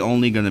probably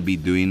only gonna be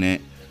doing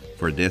it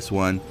for this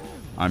one.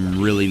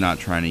 I'm really not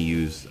trying to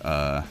use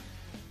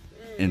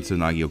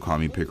Itsunagi,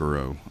 Okami,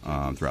 Picaro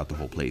throughout the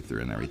whole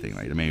playthrough and everything.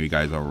 Like, maybe you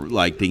guys are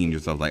like thinking to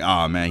yourself like,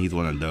 oh man, he's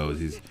one of those.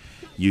 He's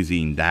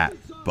using that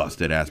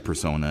busted ass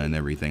persona and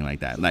everything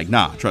like that. Like,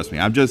 nah, trust me.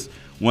 I'm just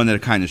wanted to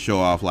kind of show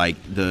off like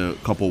the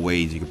couple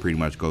ways you can pretty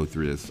much go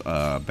through this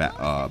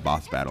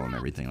boss battle and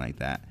everything like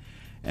that.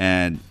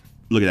 And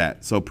look at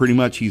that. So pretty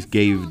much he's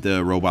gave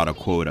the robot a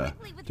quota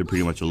to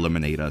pretty much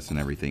eliminate us and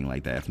everything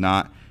like that. If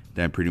not,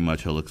 then pretty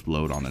much he'll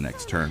explode on the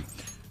next turn.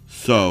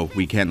 So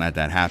we can't let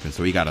that happen.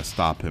 So we got to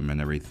stop him and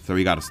everything. So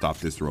we got to stop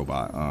this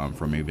robot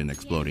from even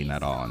exploding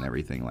at all and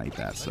everything like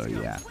that. So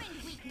yeah.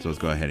 So let's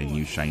go ahead and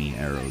use shining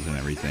arrows and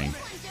everything.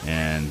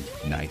 And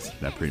nice.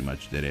 That pretty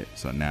much did it.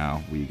 So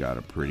now we got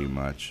to pretty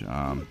much,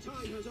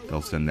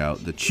 they'll send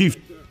out the chief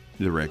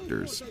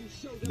directors,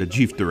 the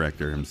chief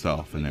director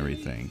himself and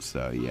everything.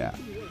 So yeah.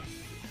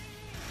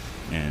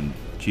 And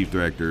chief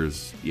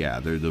directors,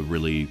 yeah, they're the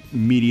really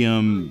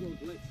medium,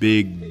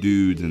 big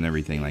dudes and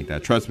everything like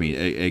that. Trust me,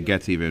 it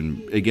gets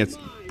even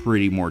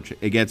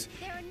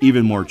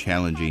more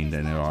challenging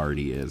than it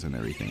already is and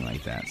everything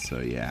like that. So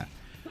yeah,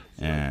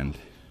 and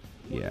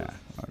yeah,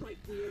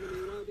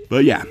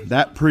 but yeah,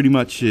 that pretty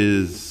much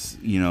is,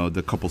 you know,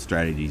 the couple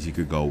strategies you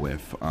could go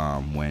with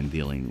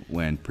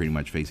when pretty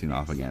much facing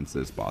off against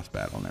this boss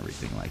battle and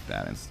everything like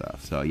that and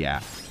stuff. So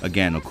yeah,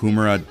 again,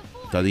 Okumura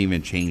doesn't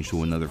even change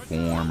to another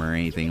form or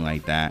anything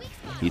like that.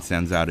 He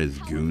sends out his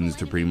goons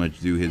to pretty much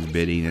do his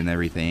bidding and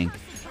everything.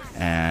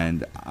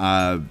 And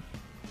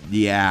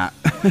yeah,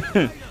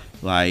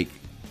 like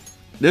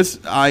this,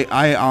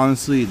 I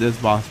honestly, this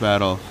boss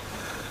battle,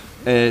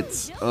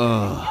 it's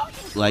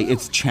like,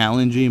 it's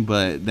challenging,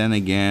 but then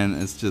again,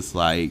 it's just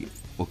like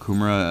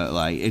Okumura,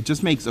 like, it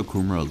just makes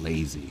Okumura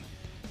lazy.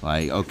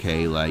 Like,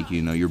 okay, like,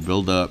 you know, you're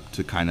built up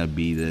to kind of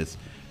be this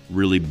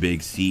really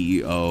big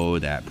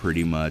CEO that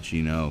pretty much,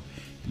 you know,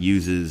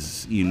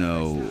 uses, you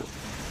know,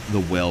 the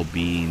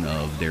well-being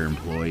of their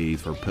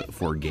employees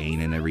for gain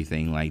and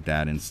everything like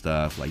that and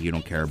stuff. Like, you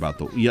don't care about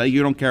the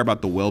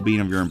well-being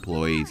of your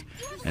employees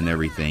and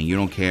everything. You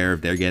don't care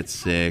if they get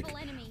sick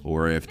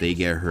or if they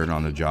get hurt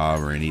on the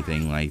job or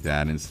anything like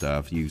that and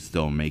stuff. You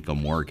still make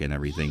them work and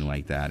everything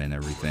like that and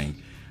everything.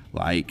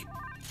 Like,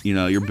 you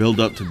know, you're built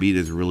up to be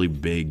this really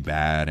big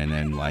bad, and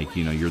then, like,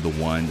 you know, you're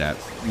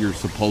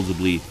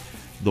supposedly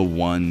the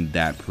one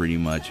that pretty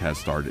much has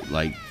started,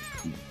 like,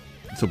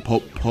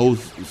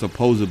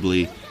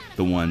 supposedly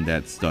the one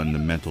that's done the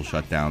mental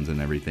shutdowns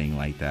and everything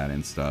like that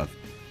and stuff.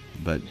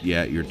 But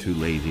yeah, you're too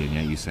lazy, and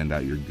yet you send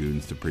out your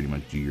goons to pretty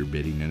much do your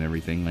bidding and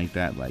everything like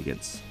that. Like,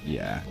 it's,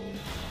 yeah,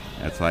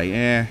 that's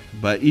like,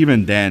 but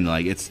even then,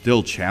 like, it's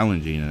still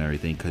challenging and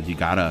everything, because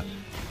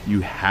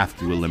you have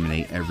to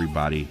eliminate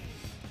everybody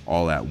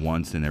all at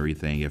once and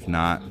everything. If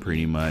not,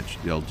 pretty much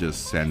they'll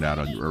just send out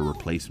a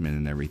replacement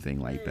and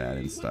everything like that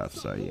and stuff.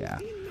 So yeah,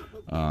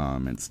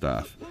 and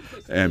stuff,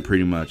 and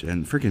pretty much,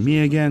 and freaking me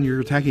again, you're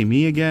attacking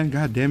me again,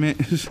 god damn it.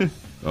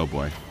 Oh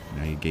boy,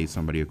 now you gave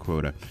somebody a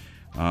quota.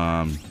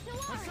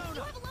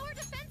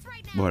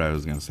 What I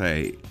was gonna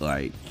say,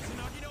 like,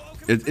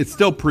 it's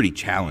still pretty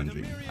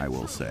challenging, I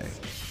will say,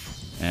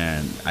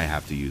 and I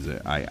have to use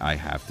it. I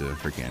have to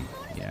freaking,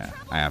 yeah,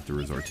 I have to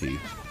resort to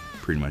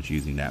pretty much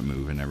using that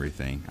move and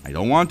everything. I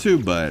don't want to,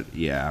 but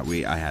yeah,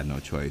 I had no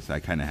choice. I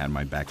kind of had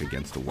my back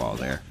against the wall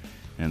there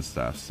and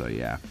stuff. So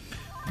yeah,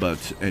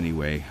 but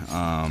anyway,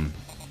 yeah,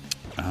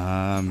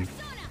 I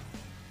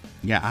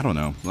don't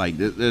know. Like,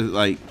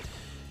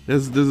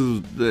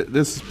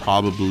 this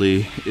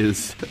probably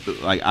is,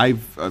 like,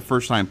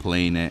 first time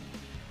playing it.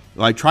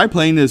 Like, try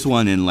playing this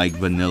one in, like,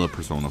 vanilla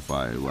Persona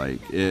 5.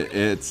 Like,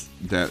 it's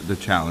the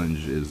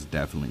challenge is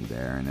definitely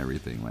there and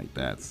everything like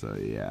that. So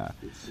yeah,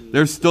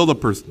 there's still the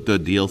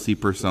DLC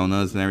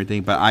personas and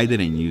everything, but I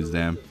didn't use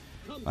them.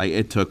 Like,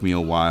 it took me a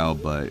while,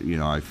 but, you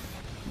know,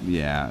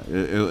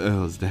 it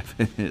was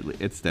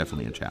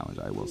definitely a challenge,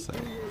 I will say,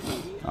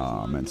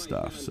 and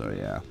stuff. So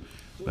yeah,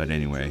 but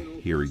anyway,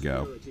 here we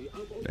go.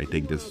 I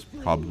think this is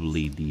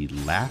probably the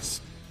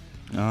last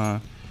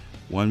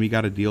one we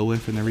got to deal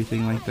with and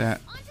everything like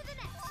that.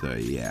 So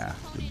yeah,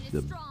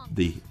 the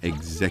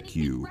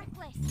Execu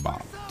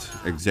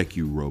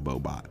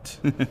Robobot.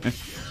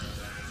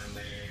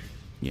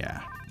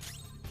 Yeah.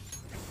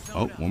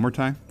 Oh, one more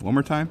time. One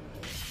more time.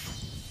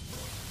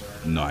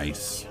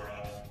 Nice.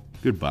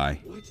 Goodbye.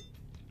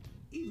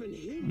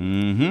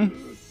 Mm-hmm.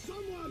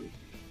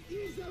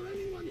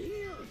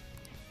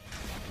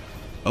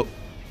 Oh.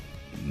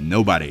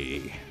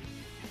 Nobody.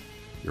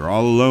 You're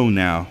all alone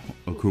now,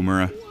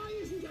 Okumura.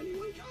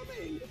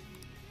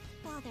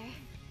 Father,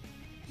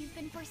 you've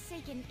been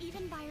forsaken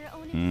even by your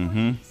own Mm-hmm.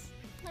 employees.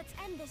 Let's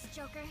end this,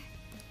 Joker.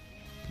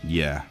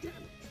 Yeah.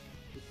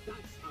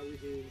 That's how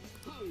it is.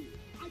 Hurry!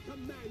 I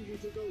command you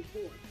to go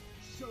forth.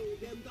 Show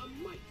them the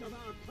might of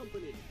our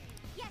company.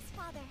 Yes,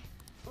 Father.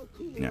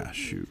 Yeah,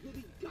 shoot.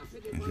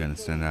 He's gonna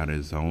send out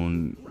his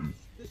own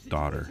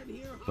daughter.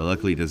 But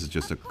luckily this is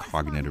just a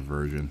cognitive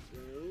version.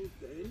 Well,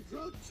 then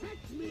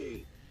protect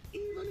me,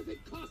 even if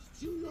it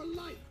costs you your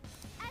life.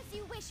 As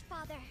you wish,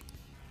 Father.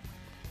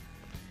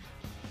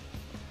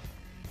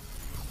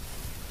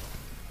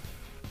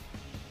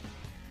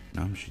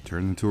 She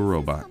turned into a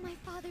robot. How my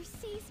father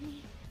sees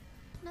me.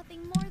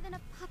 Nothing more than a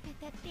puppet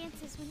that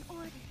dances when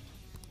ordered.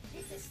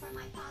 This is for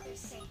my father's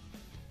sake.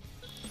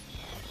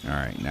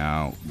 Alright,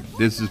 now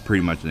this is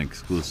pretty much an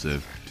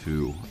exclusive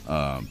to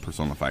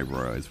Persona 5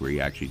 Royal, is where you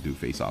actually do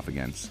face off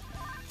against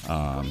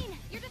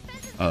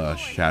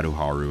Shadow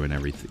Haru and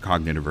everything,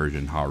 cognitive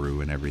version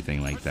Haru and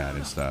everything like that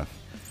and stuff.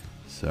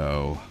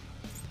 So,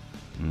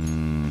 you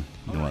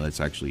know what? Let's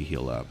actually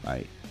heal up.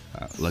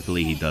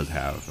 Luckily he does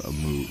have a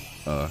move,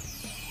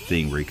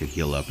 thing where he could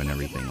heal up and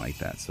everything like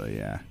that. So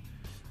yeah,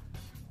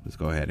 let's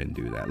go ahead and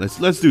do that.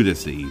 Let's do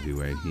this the easy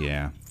way.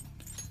 Yeah.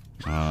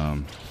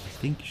 I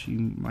think she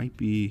might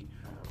be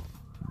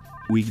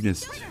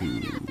weakness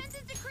to.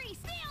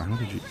 I don't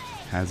think she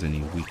has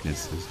any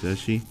weaknesses, does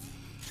she?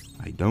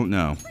 I don't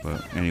know,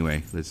 but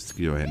anyway, let's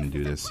go ahead and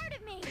do this.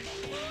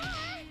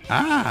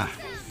 Ah!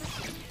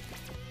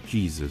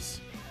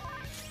 Jesus.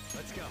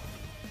 Let's go.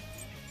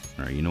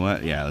 All right, you know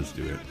what? Yeah, let's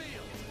do it.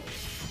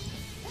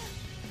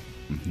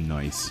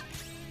 Nice.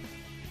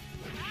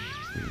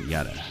 We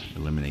gotta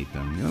eliminate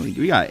them. You know,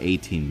 we got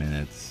 18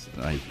 minutes.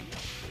 Like,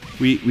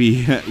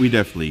 we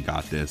definitely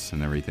got this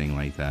and everything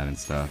like that and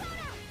stuff.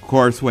 Of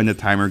course, when the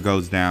timer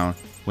goes down,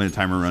 when the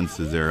timer runs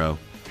to 0,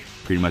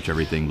 pretty much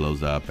everything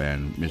blows up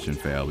and mission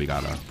fail. We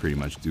gotta pretty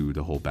much do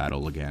the whole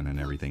battle again and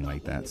everything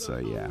like that. So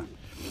yeah,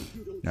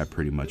 that's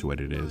pretty much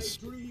what it is,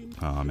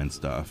 and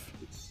stuff.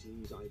 It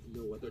seems I've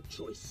no other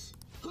choice.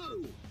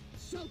 Haru,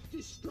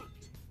 self-destruct.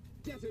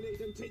 Detonate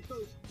and take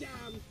those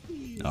damn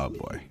thieves. Oh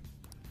boy.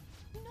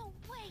 No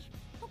way.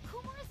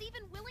 Okumura's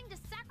even willing to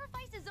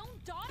sacrifice his own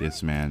daughter?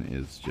 This man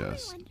is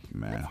just,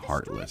 man,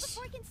 heartless.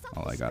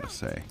 All I gotta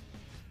say.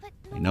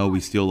 I know we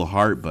steal the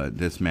heart, but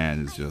this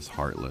man is just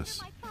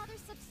heartless. My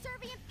father's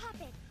subservient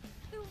puppet.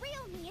 The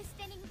real me is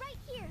standing right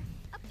here,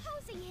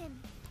 opposing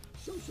him.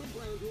 Show some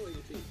brand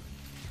loyalty.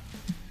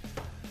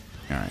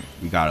 Alright,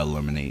 we gotta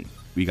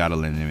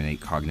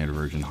eliminate cognitive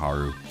version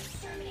Haru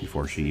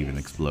before she even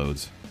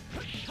explodes.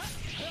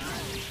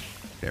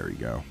 There we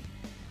go.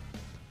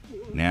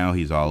 Now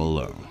he's all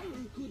alone.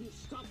 Haru couldn't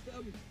stop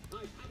them. I've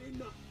had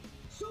enough.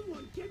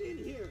 Someone get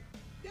in here.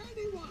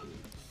 Anyone.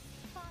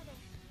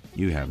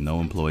 You have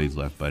no employees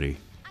left, buddy.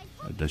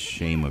 The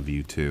shame of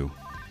you too.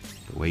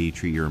 The way you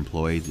treat your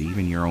employees,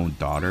 even your own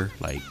daughter.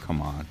 Like,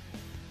 come on.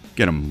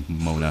 Get him,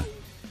 Mona.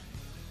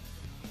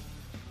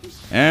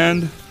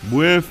 And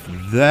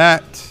with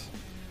that,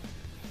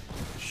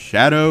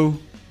 Shadow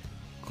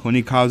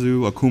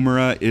Kunikazu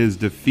Okumura is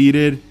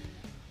defeated.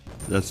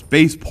 The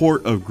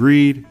Spaceport of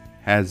Greed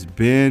has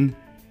been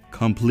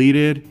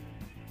completed.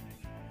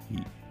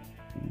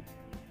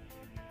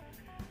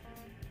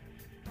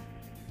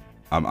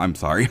 I'm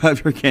sorry. I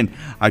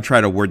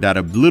try to word that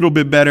a little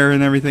bit better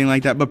and everything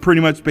like that. But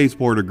pretty much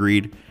Spaceport of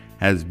Greed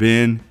has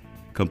been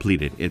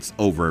completed. It's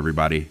over,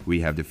 everybody. We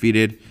have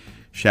defeated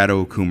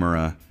Shadow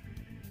Okumura.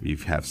 We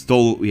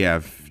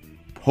have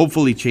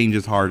hopefully changed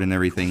his heart and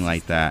everything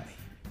like that.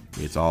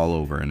 It's all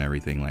over and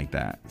everything like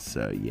that.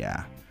 So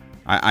yeah.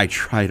 I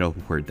try to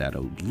word that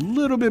a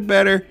little bit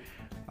better.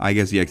 I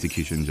guess the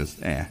execution just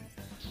But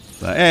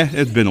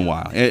it's been a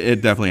while.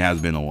 It definitely has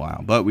been a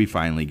while. But we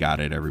finally got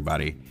it,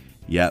 everybody.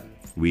 Yep,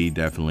 we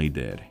definitely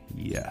did.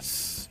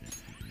 Yes.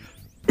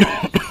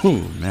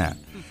 Oh, man.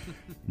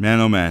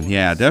 Man, oh man.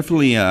 Yeah,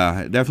 definitely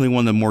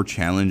one of the more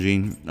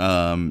challenging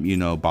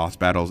boss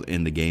battles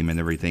in the game and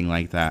everything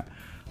like that.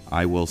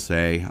 I will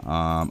say.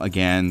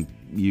 Again,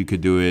 you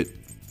could do it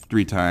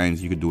 3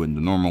 times. You could do it in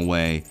the normal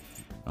way.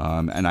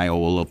 And I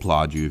will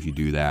applaud you if you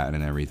do that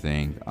and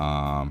everything.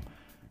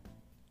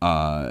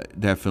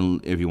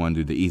 Definitely, if you want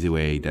to do the easy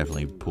way,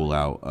 definitely pull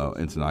out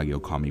Intanagi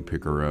Okami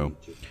Picaro,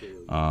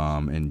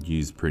 and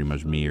use pretty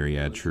much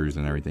Myriad Trues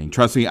and everything.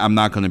 Trust me, I'm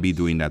not going to be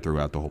doing that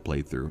throughout the whole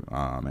playthrough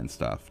and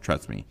stuff.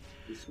 Trust me.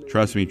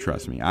 Trust me.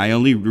 The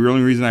only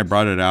reason I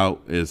brought it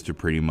out is to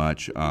pretty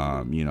much,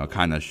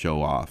 kind of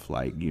show off,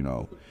 like,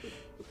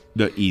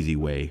 the easy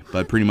way.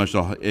 But pretty much,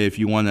 if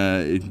you want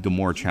the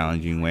more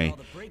challenging way,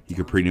 you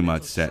could pretty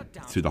much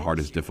set to the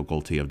hardest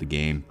difficulty of the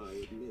game.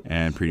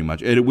 And pretty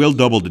much, it will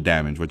double the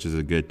damage, which is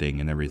a good thing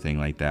and everything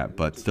like that.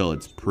 But still,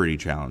 it's pretty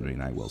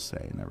challenging, I will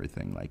say, and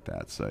everything like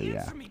that. So,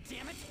 yeah. Answer me,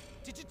 damn it!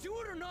 Did you do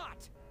it or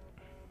not?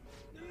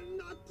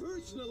 Not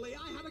personally.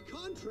 I had a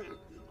contract.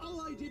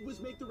 All I did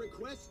was make the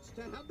requests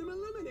to have them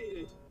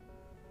eliminated.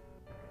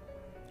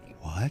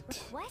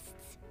 What?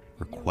 Requests?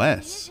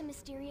 Requests? There really is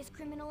a mysterious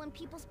criminal in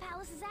people's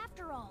palaces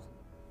after all.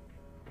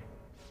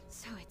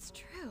 So it's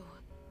true.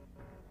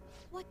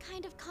 What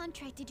kind of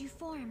contract did you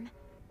form?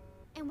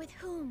 And with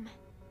whom?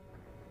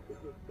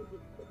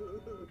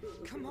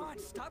 Come on,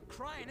 stop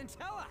crying and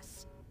tell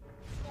us!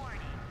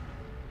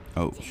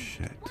 Oh,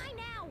 shit. Why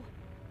now?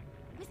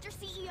 Mr.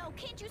 CEO,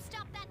 can't you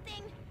stop that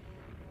thing?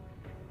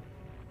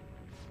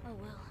 Oh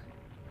well.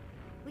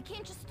 We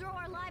can't just throw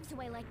our lives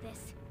away like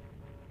this.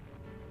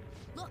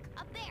 Look,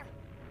 up there!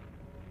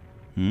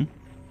 Hmm?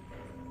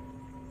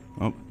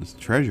 Oh, this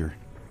treasure.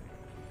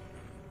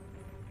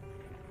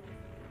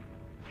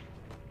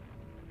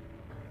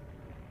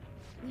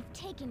 We've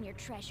taken your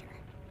treasure.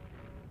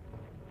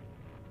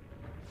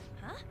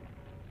 Huh?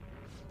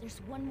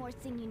 There's one more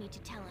thing you need to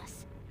tell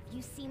us. Have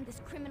you seen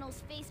this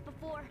criminal's face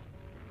before?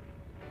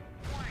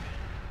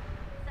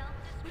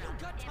 We don't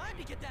got time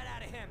to get that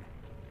out of him!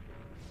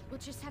 We'll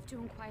just have to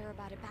inquire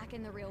about it back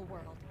in the real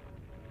world.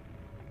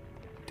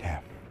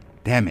 Damn.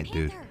 Damn it,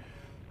 dude. Panther.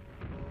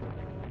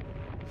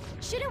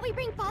 Shouldn't we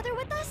bring Father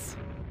with us?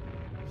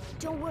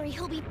 Don't worry,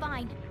 he'll be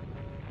fine.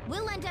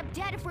 We'll end up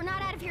dead if we're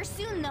not out of here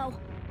soon, though.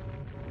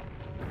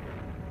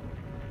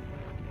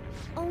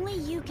 Only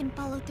you can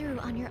follow through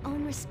on your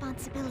own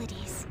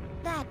responsibilities.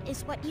 That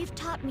is what you've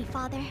taught me,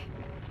 Father.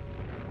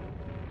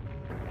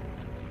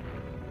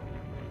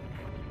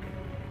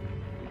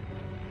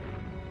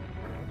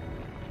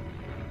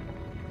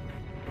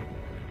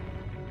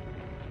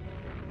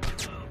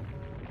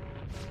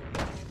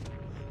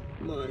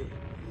 My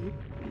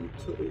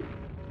utopia.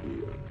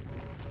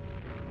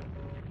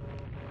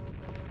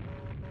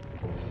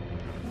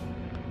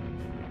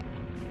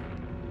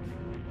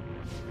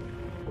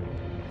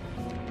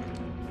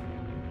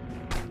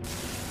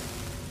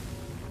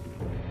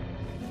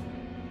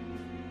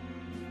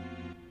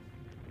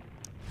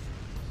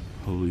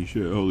 Holy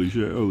shit, holy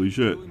shit, holy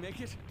shit. Will we make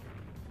it?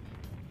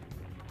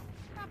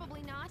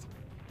 Probably not.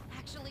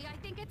 Actually, I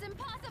think it's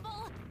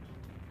impossible.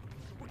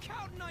 We're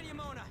counting on you,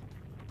 Mona!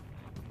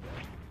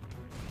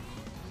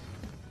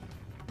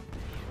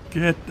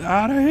 Get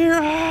out of here!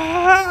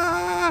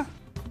 Ah!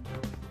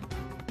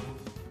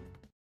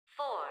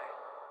 4,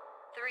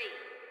 3,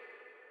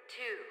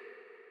 2,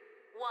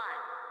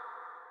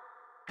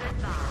 1.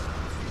 Goodbye.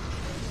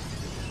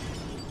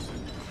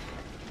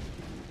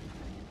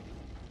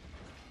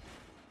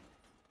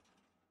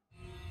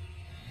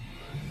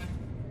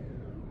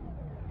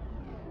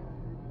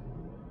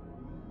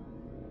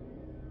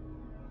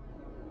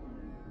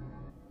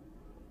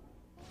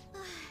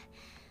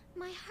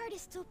 My heart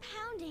is still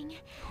pounding.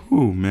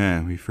 Ooh,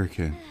 man, we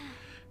freaking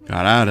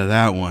got out of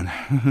that one.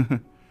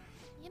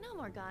 You know,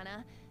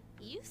 Morgana,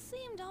 you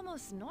seemed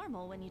almost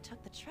normal when you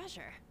took the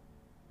treasure.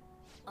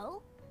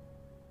 Oh?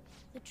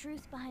 The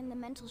truth behind the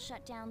mental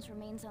shutdowns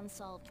remains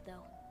unsolved,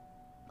 though.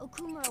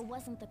 Okumura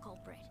wasn't the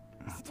culprit.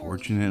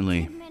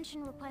 Unfortunately. Still, he did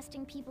mention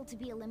requesting people to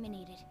be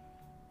eliminated.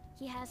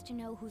 He has to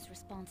know who's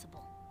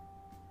responsible.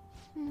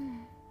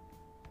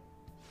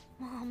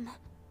 Mom.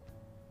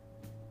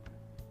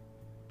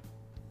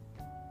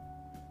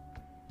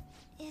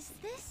 Is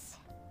this?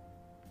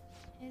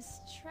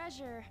 His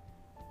treasure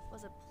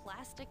was a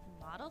plastic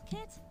model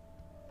kit?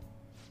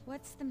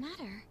 What's the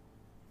matter?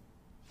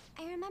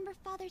 I remember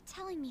Father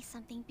telling me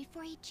something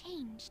before he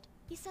changed.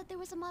 He said there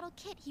was a model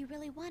kit he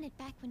really wanted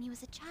back when he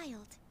was a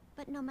child.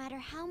 But no matter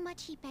how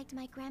much he begged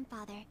my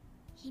grandfather,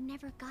 he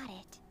never got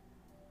it.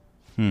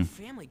 The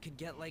family could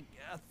get like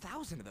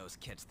 1,000 of those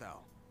kits, though.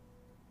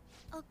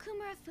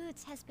 Okumura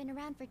Foods has been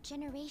around for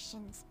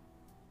generations,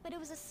 but it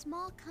was a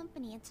small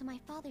company until my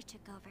father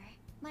took over.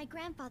 My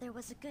grandfather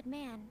was a good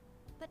man,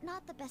 but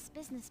not the best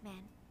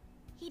businessman.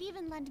 He'd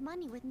even lend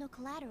money with no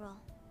collateral.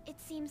 It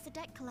seems the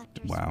debt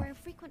collectors were a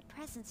frequent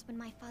presence when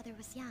my father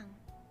was young.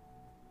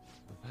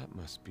 That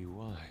must be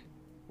why.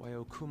 Why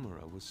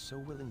Okumura was so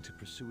willing to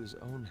pursue his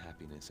own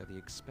happiness at the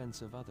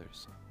expense of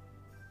others.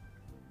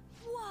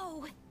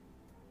 Whoa!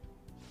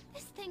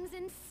 This thing's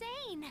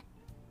insane!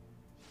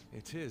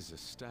 It is a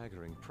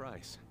staggering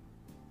price.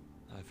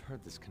 I've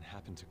heard this can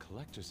happen to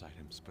collector's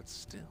items, but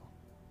still.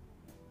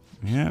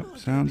 Yep,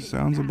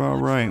 sounds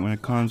about right when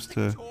it comes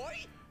to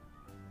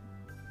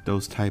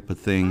those type of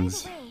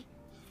things.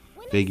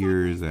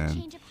 Figures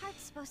and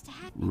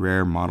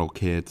rare model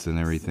kits and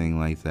everything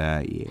like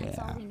that,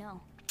 yeah.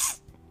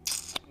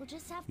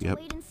 Yep,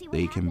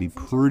 they can be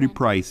pretty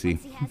pricey.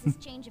 Once he has his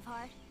change of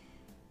heart,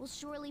 we'll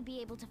surely be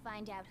able to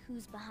find out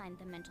who's behind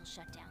the mental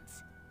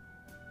shutdowns.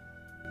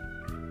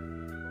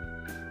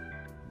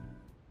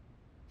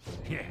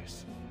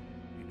 Yes,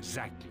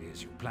 exactly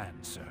as you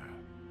planned, sir.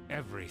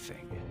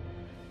 Everything.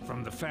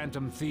 From the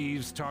phantom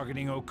thieves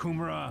targeting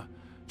Okumura,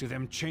 to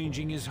them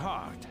changing his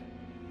heart.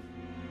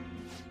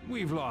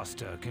 We've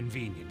lost a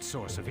convenient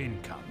source of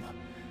income,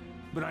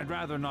 but I'd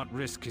rather not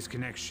risk his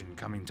connection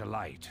coming to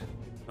light.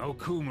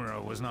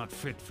 Okumura was not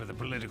fit for the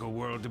political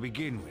world to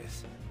begin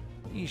with.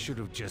 He should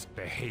have just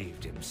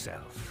behaved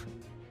himself.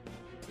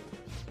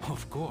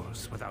 Of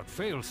course, without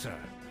fail, sir.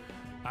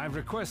 I've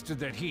requested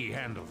that he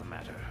handle the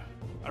matter.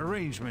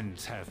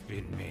 Arrangements have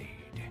been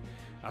made.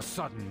 A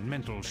sudden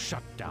mental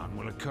shutdown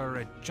will occur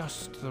at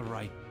just the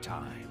right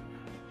time.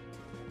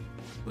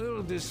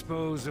 We'll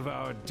dispose of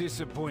our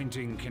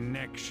disappointing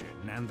connection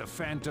and the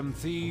Phantom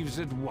Thieves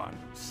at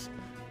once.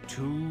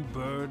 2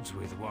 birds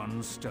with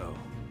 1 stone.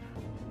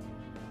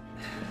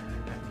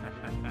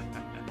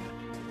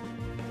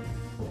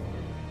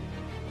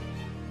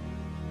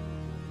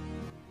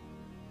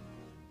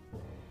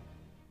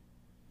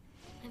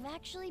 I've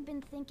actually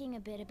been thinking a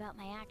bit about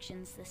my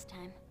actions this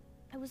time.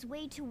 I was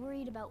way too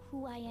worried about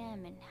who I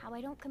am and how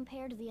I don't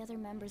compare to the other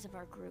members of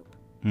our group.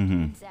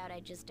 Turns out I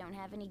just don't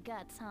have any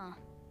guts, huh?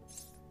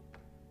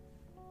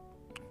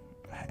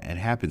 It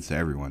happens to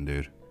everyone,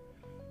 dude.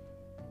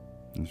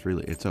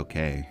 It's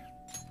okay.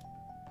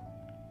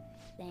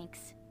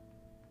 Thanks.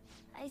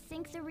 I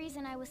think the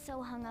reason I was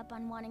so hung up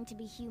on wanting to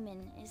be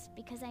human is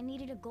because I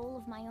needed a goal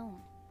of my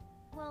own.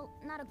 Well,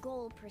 not a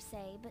goal per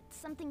se, but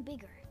something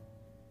bigger.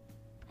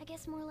 I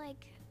guess more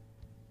like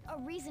a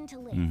reason to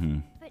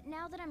live. But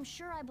now that I'm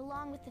sure I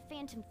belong with the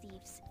Phantom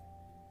Thieves,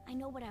 I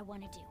know what I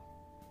want to do.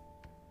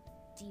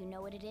 Do you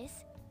know what it is?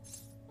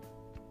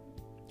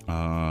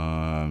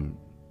 I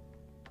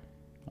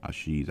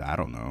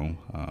don't know.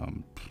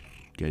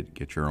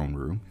 Get your own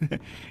room.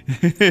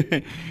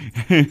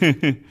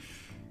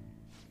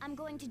 I'm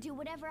going to do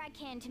whatever I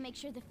can to make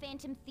sure the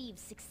Phantom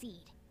Thieves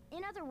succeed.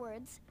 In other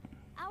words,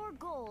 our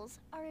goals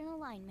are in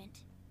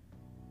alignment.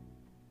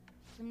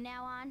 From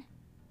now on,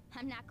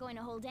 I'm not going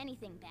to hold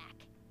anything back.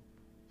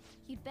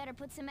 You'd better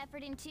put some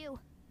effort in too.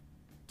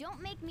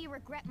 Don't make me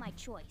regret my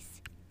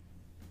choice.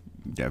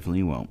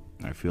 Definitely won't.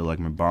 I feel like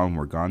my bond with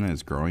Morgana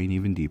is growing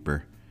even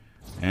deeper.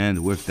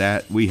 And with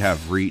that, we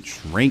have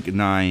reached rank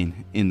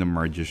 9 in the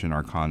Magician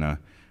Arcana.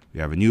 We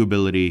have a new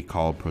ability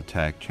called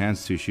Protect.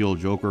 Chance to shield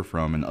Joker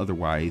from an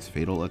otherwise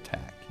fatal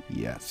attack.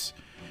 Yes.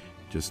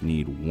 Just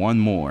need 1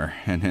 more,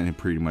 and then it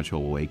pretty much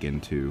will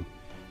awaken to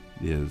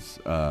his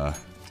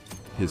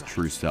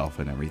true self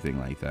and everything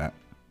like that.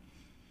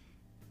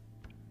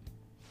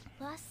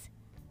 Plus,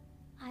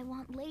 I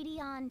want Lady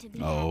On to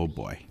be Oh happy.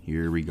 boy,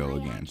 here we go My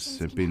again, actions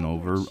sipping can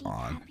help her over achieve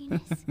on.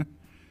 happiness.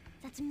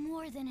 That's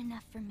more than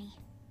enough for me.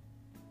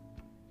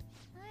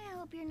 I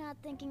hope you're not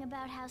thinking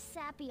about how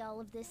sappy all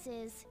of this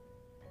is.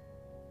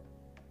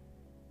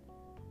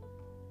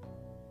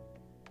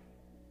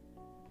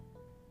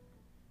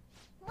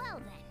 Well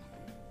then.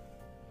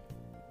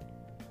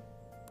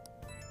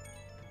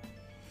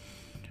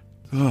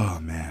 Oh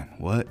man,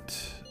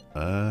 what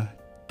a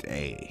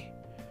day.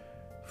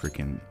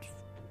 Freaking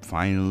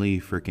finally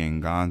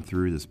gone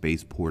through the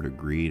Spaceport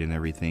agreed and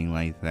everything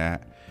like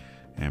that.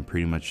 And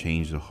pretty much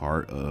changed the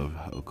heart of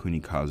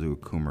Kunikazu,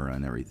 Okumura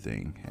and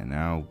everything. And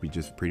now we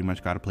just pretty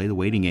much got to play the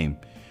waiting game.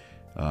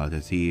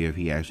 To see if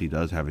he actually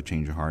does have a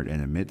change of heart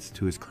and admits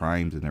to his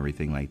crimes and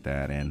everything like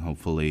that. And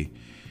hopefully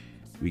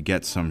we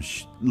get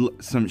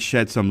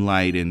shed some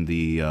light in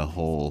the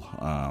whole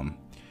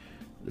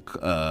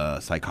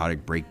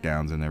psychotic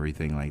breakdowns and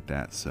everything like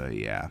that. So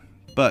yeah.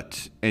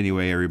 But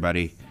anyway,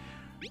 everybody,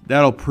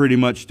 that'll pretty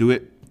much do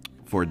it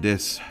for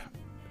this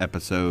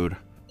episode.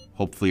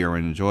 Hopefully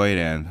everyone enjoyed,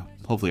 and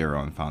hopefully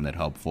everyone found it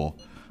helpful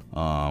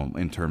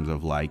in terms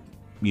of, like,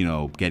 you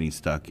know, getting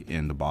stuck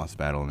in the boss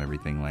battle and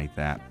everything like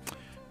that.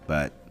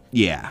 But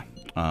yeah,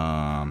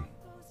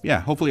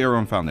 yeah, hopefully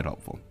everyone found it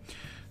helpful.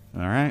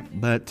 All right,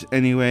 but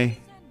anyway,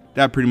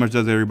 that pretty much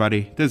does it,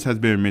 everybody. This has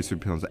been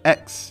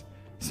MrESPNozaX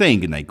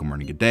saying good night, good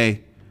morning, good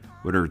day,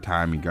 whatever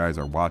time you guys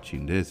are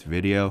watching this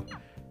video.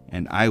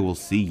 And I will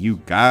see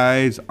you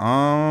guys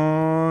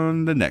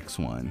on the next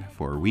one,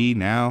 for we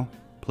now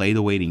play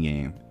the waiting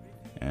game.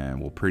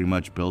 And we'll pretty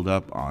much build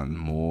up on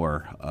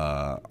more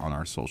on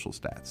our social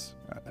stats.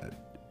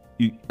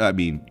 I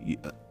mean,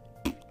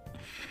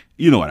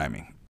 you know what I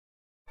mean.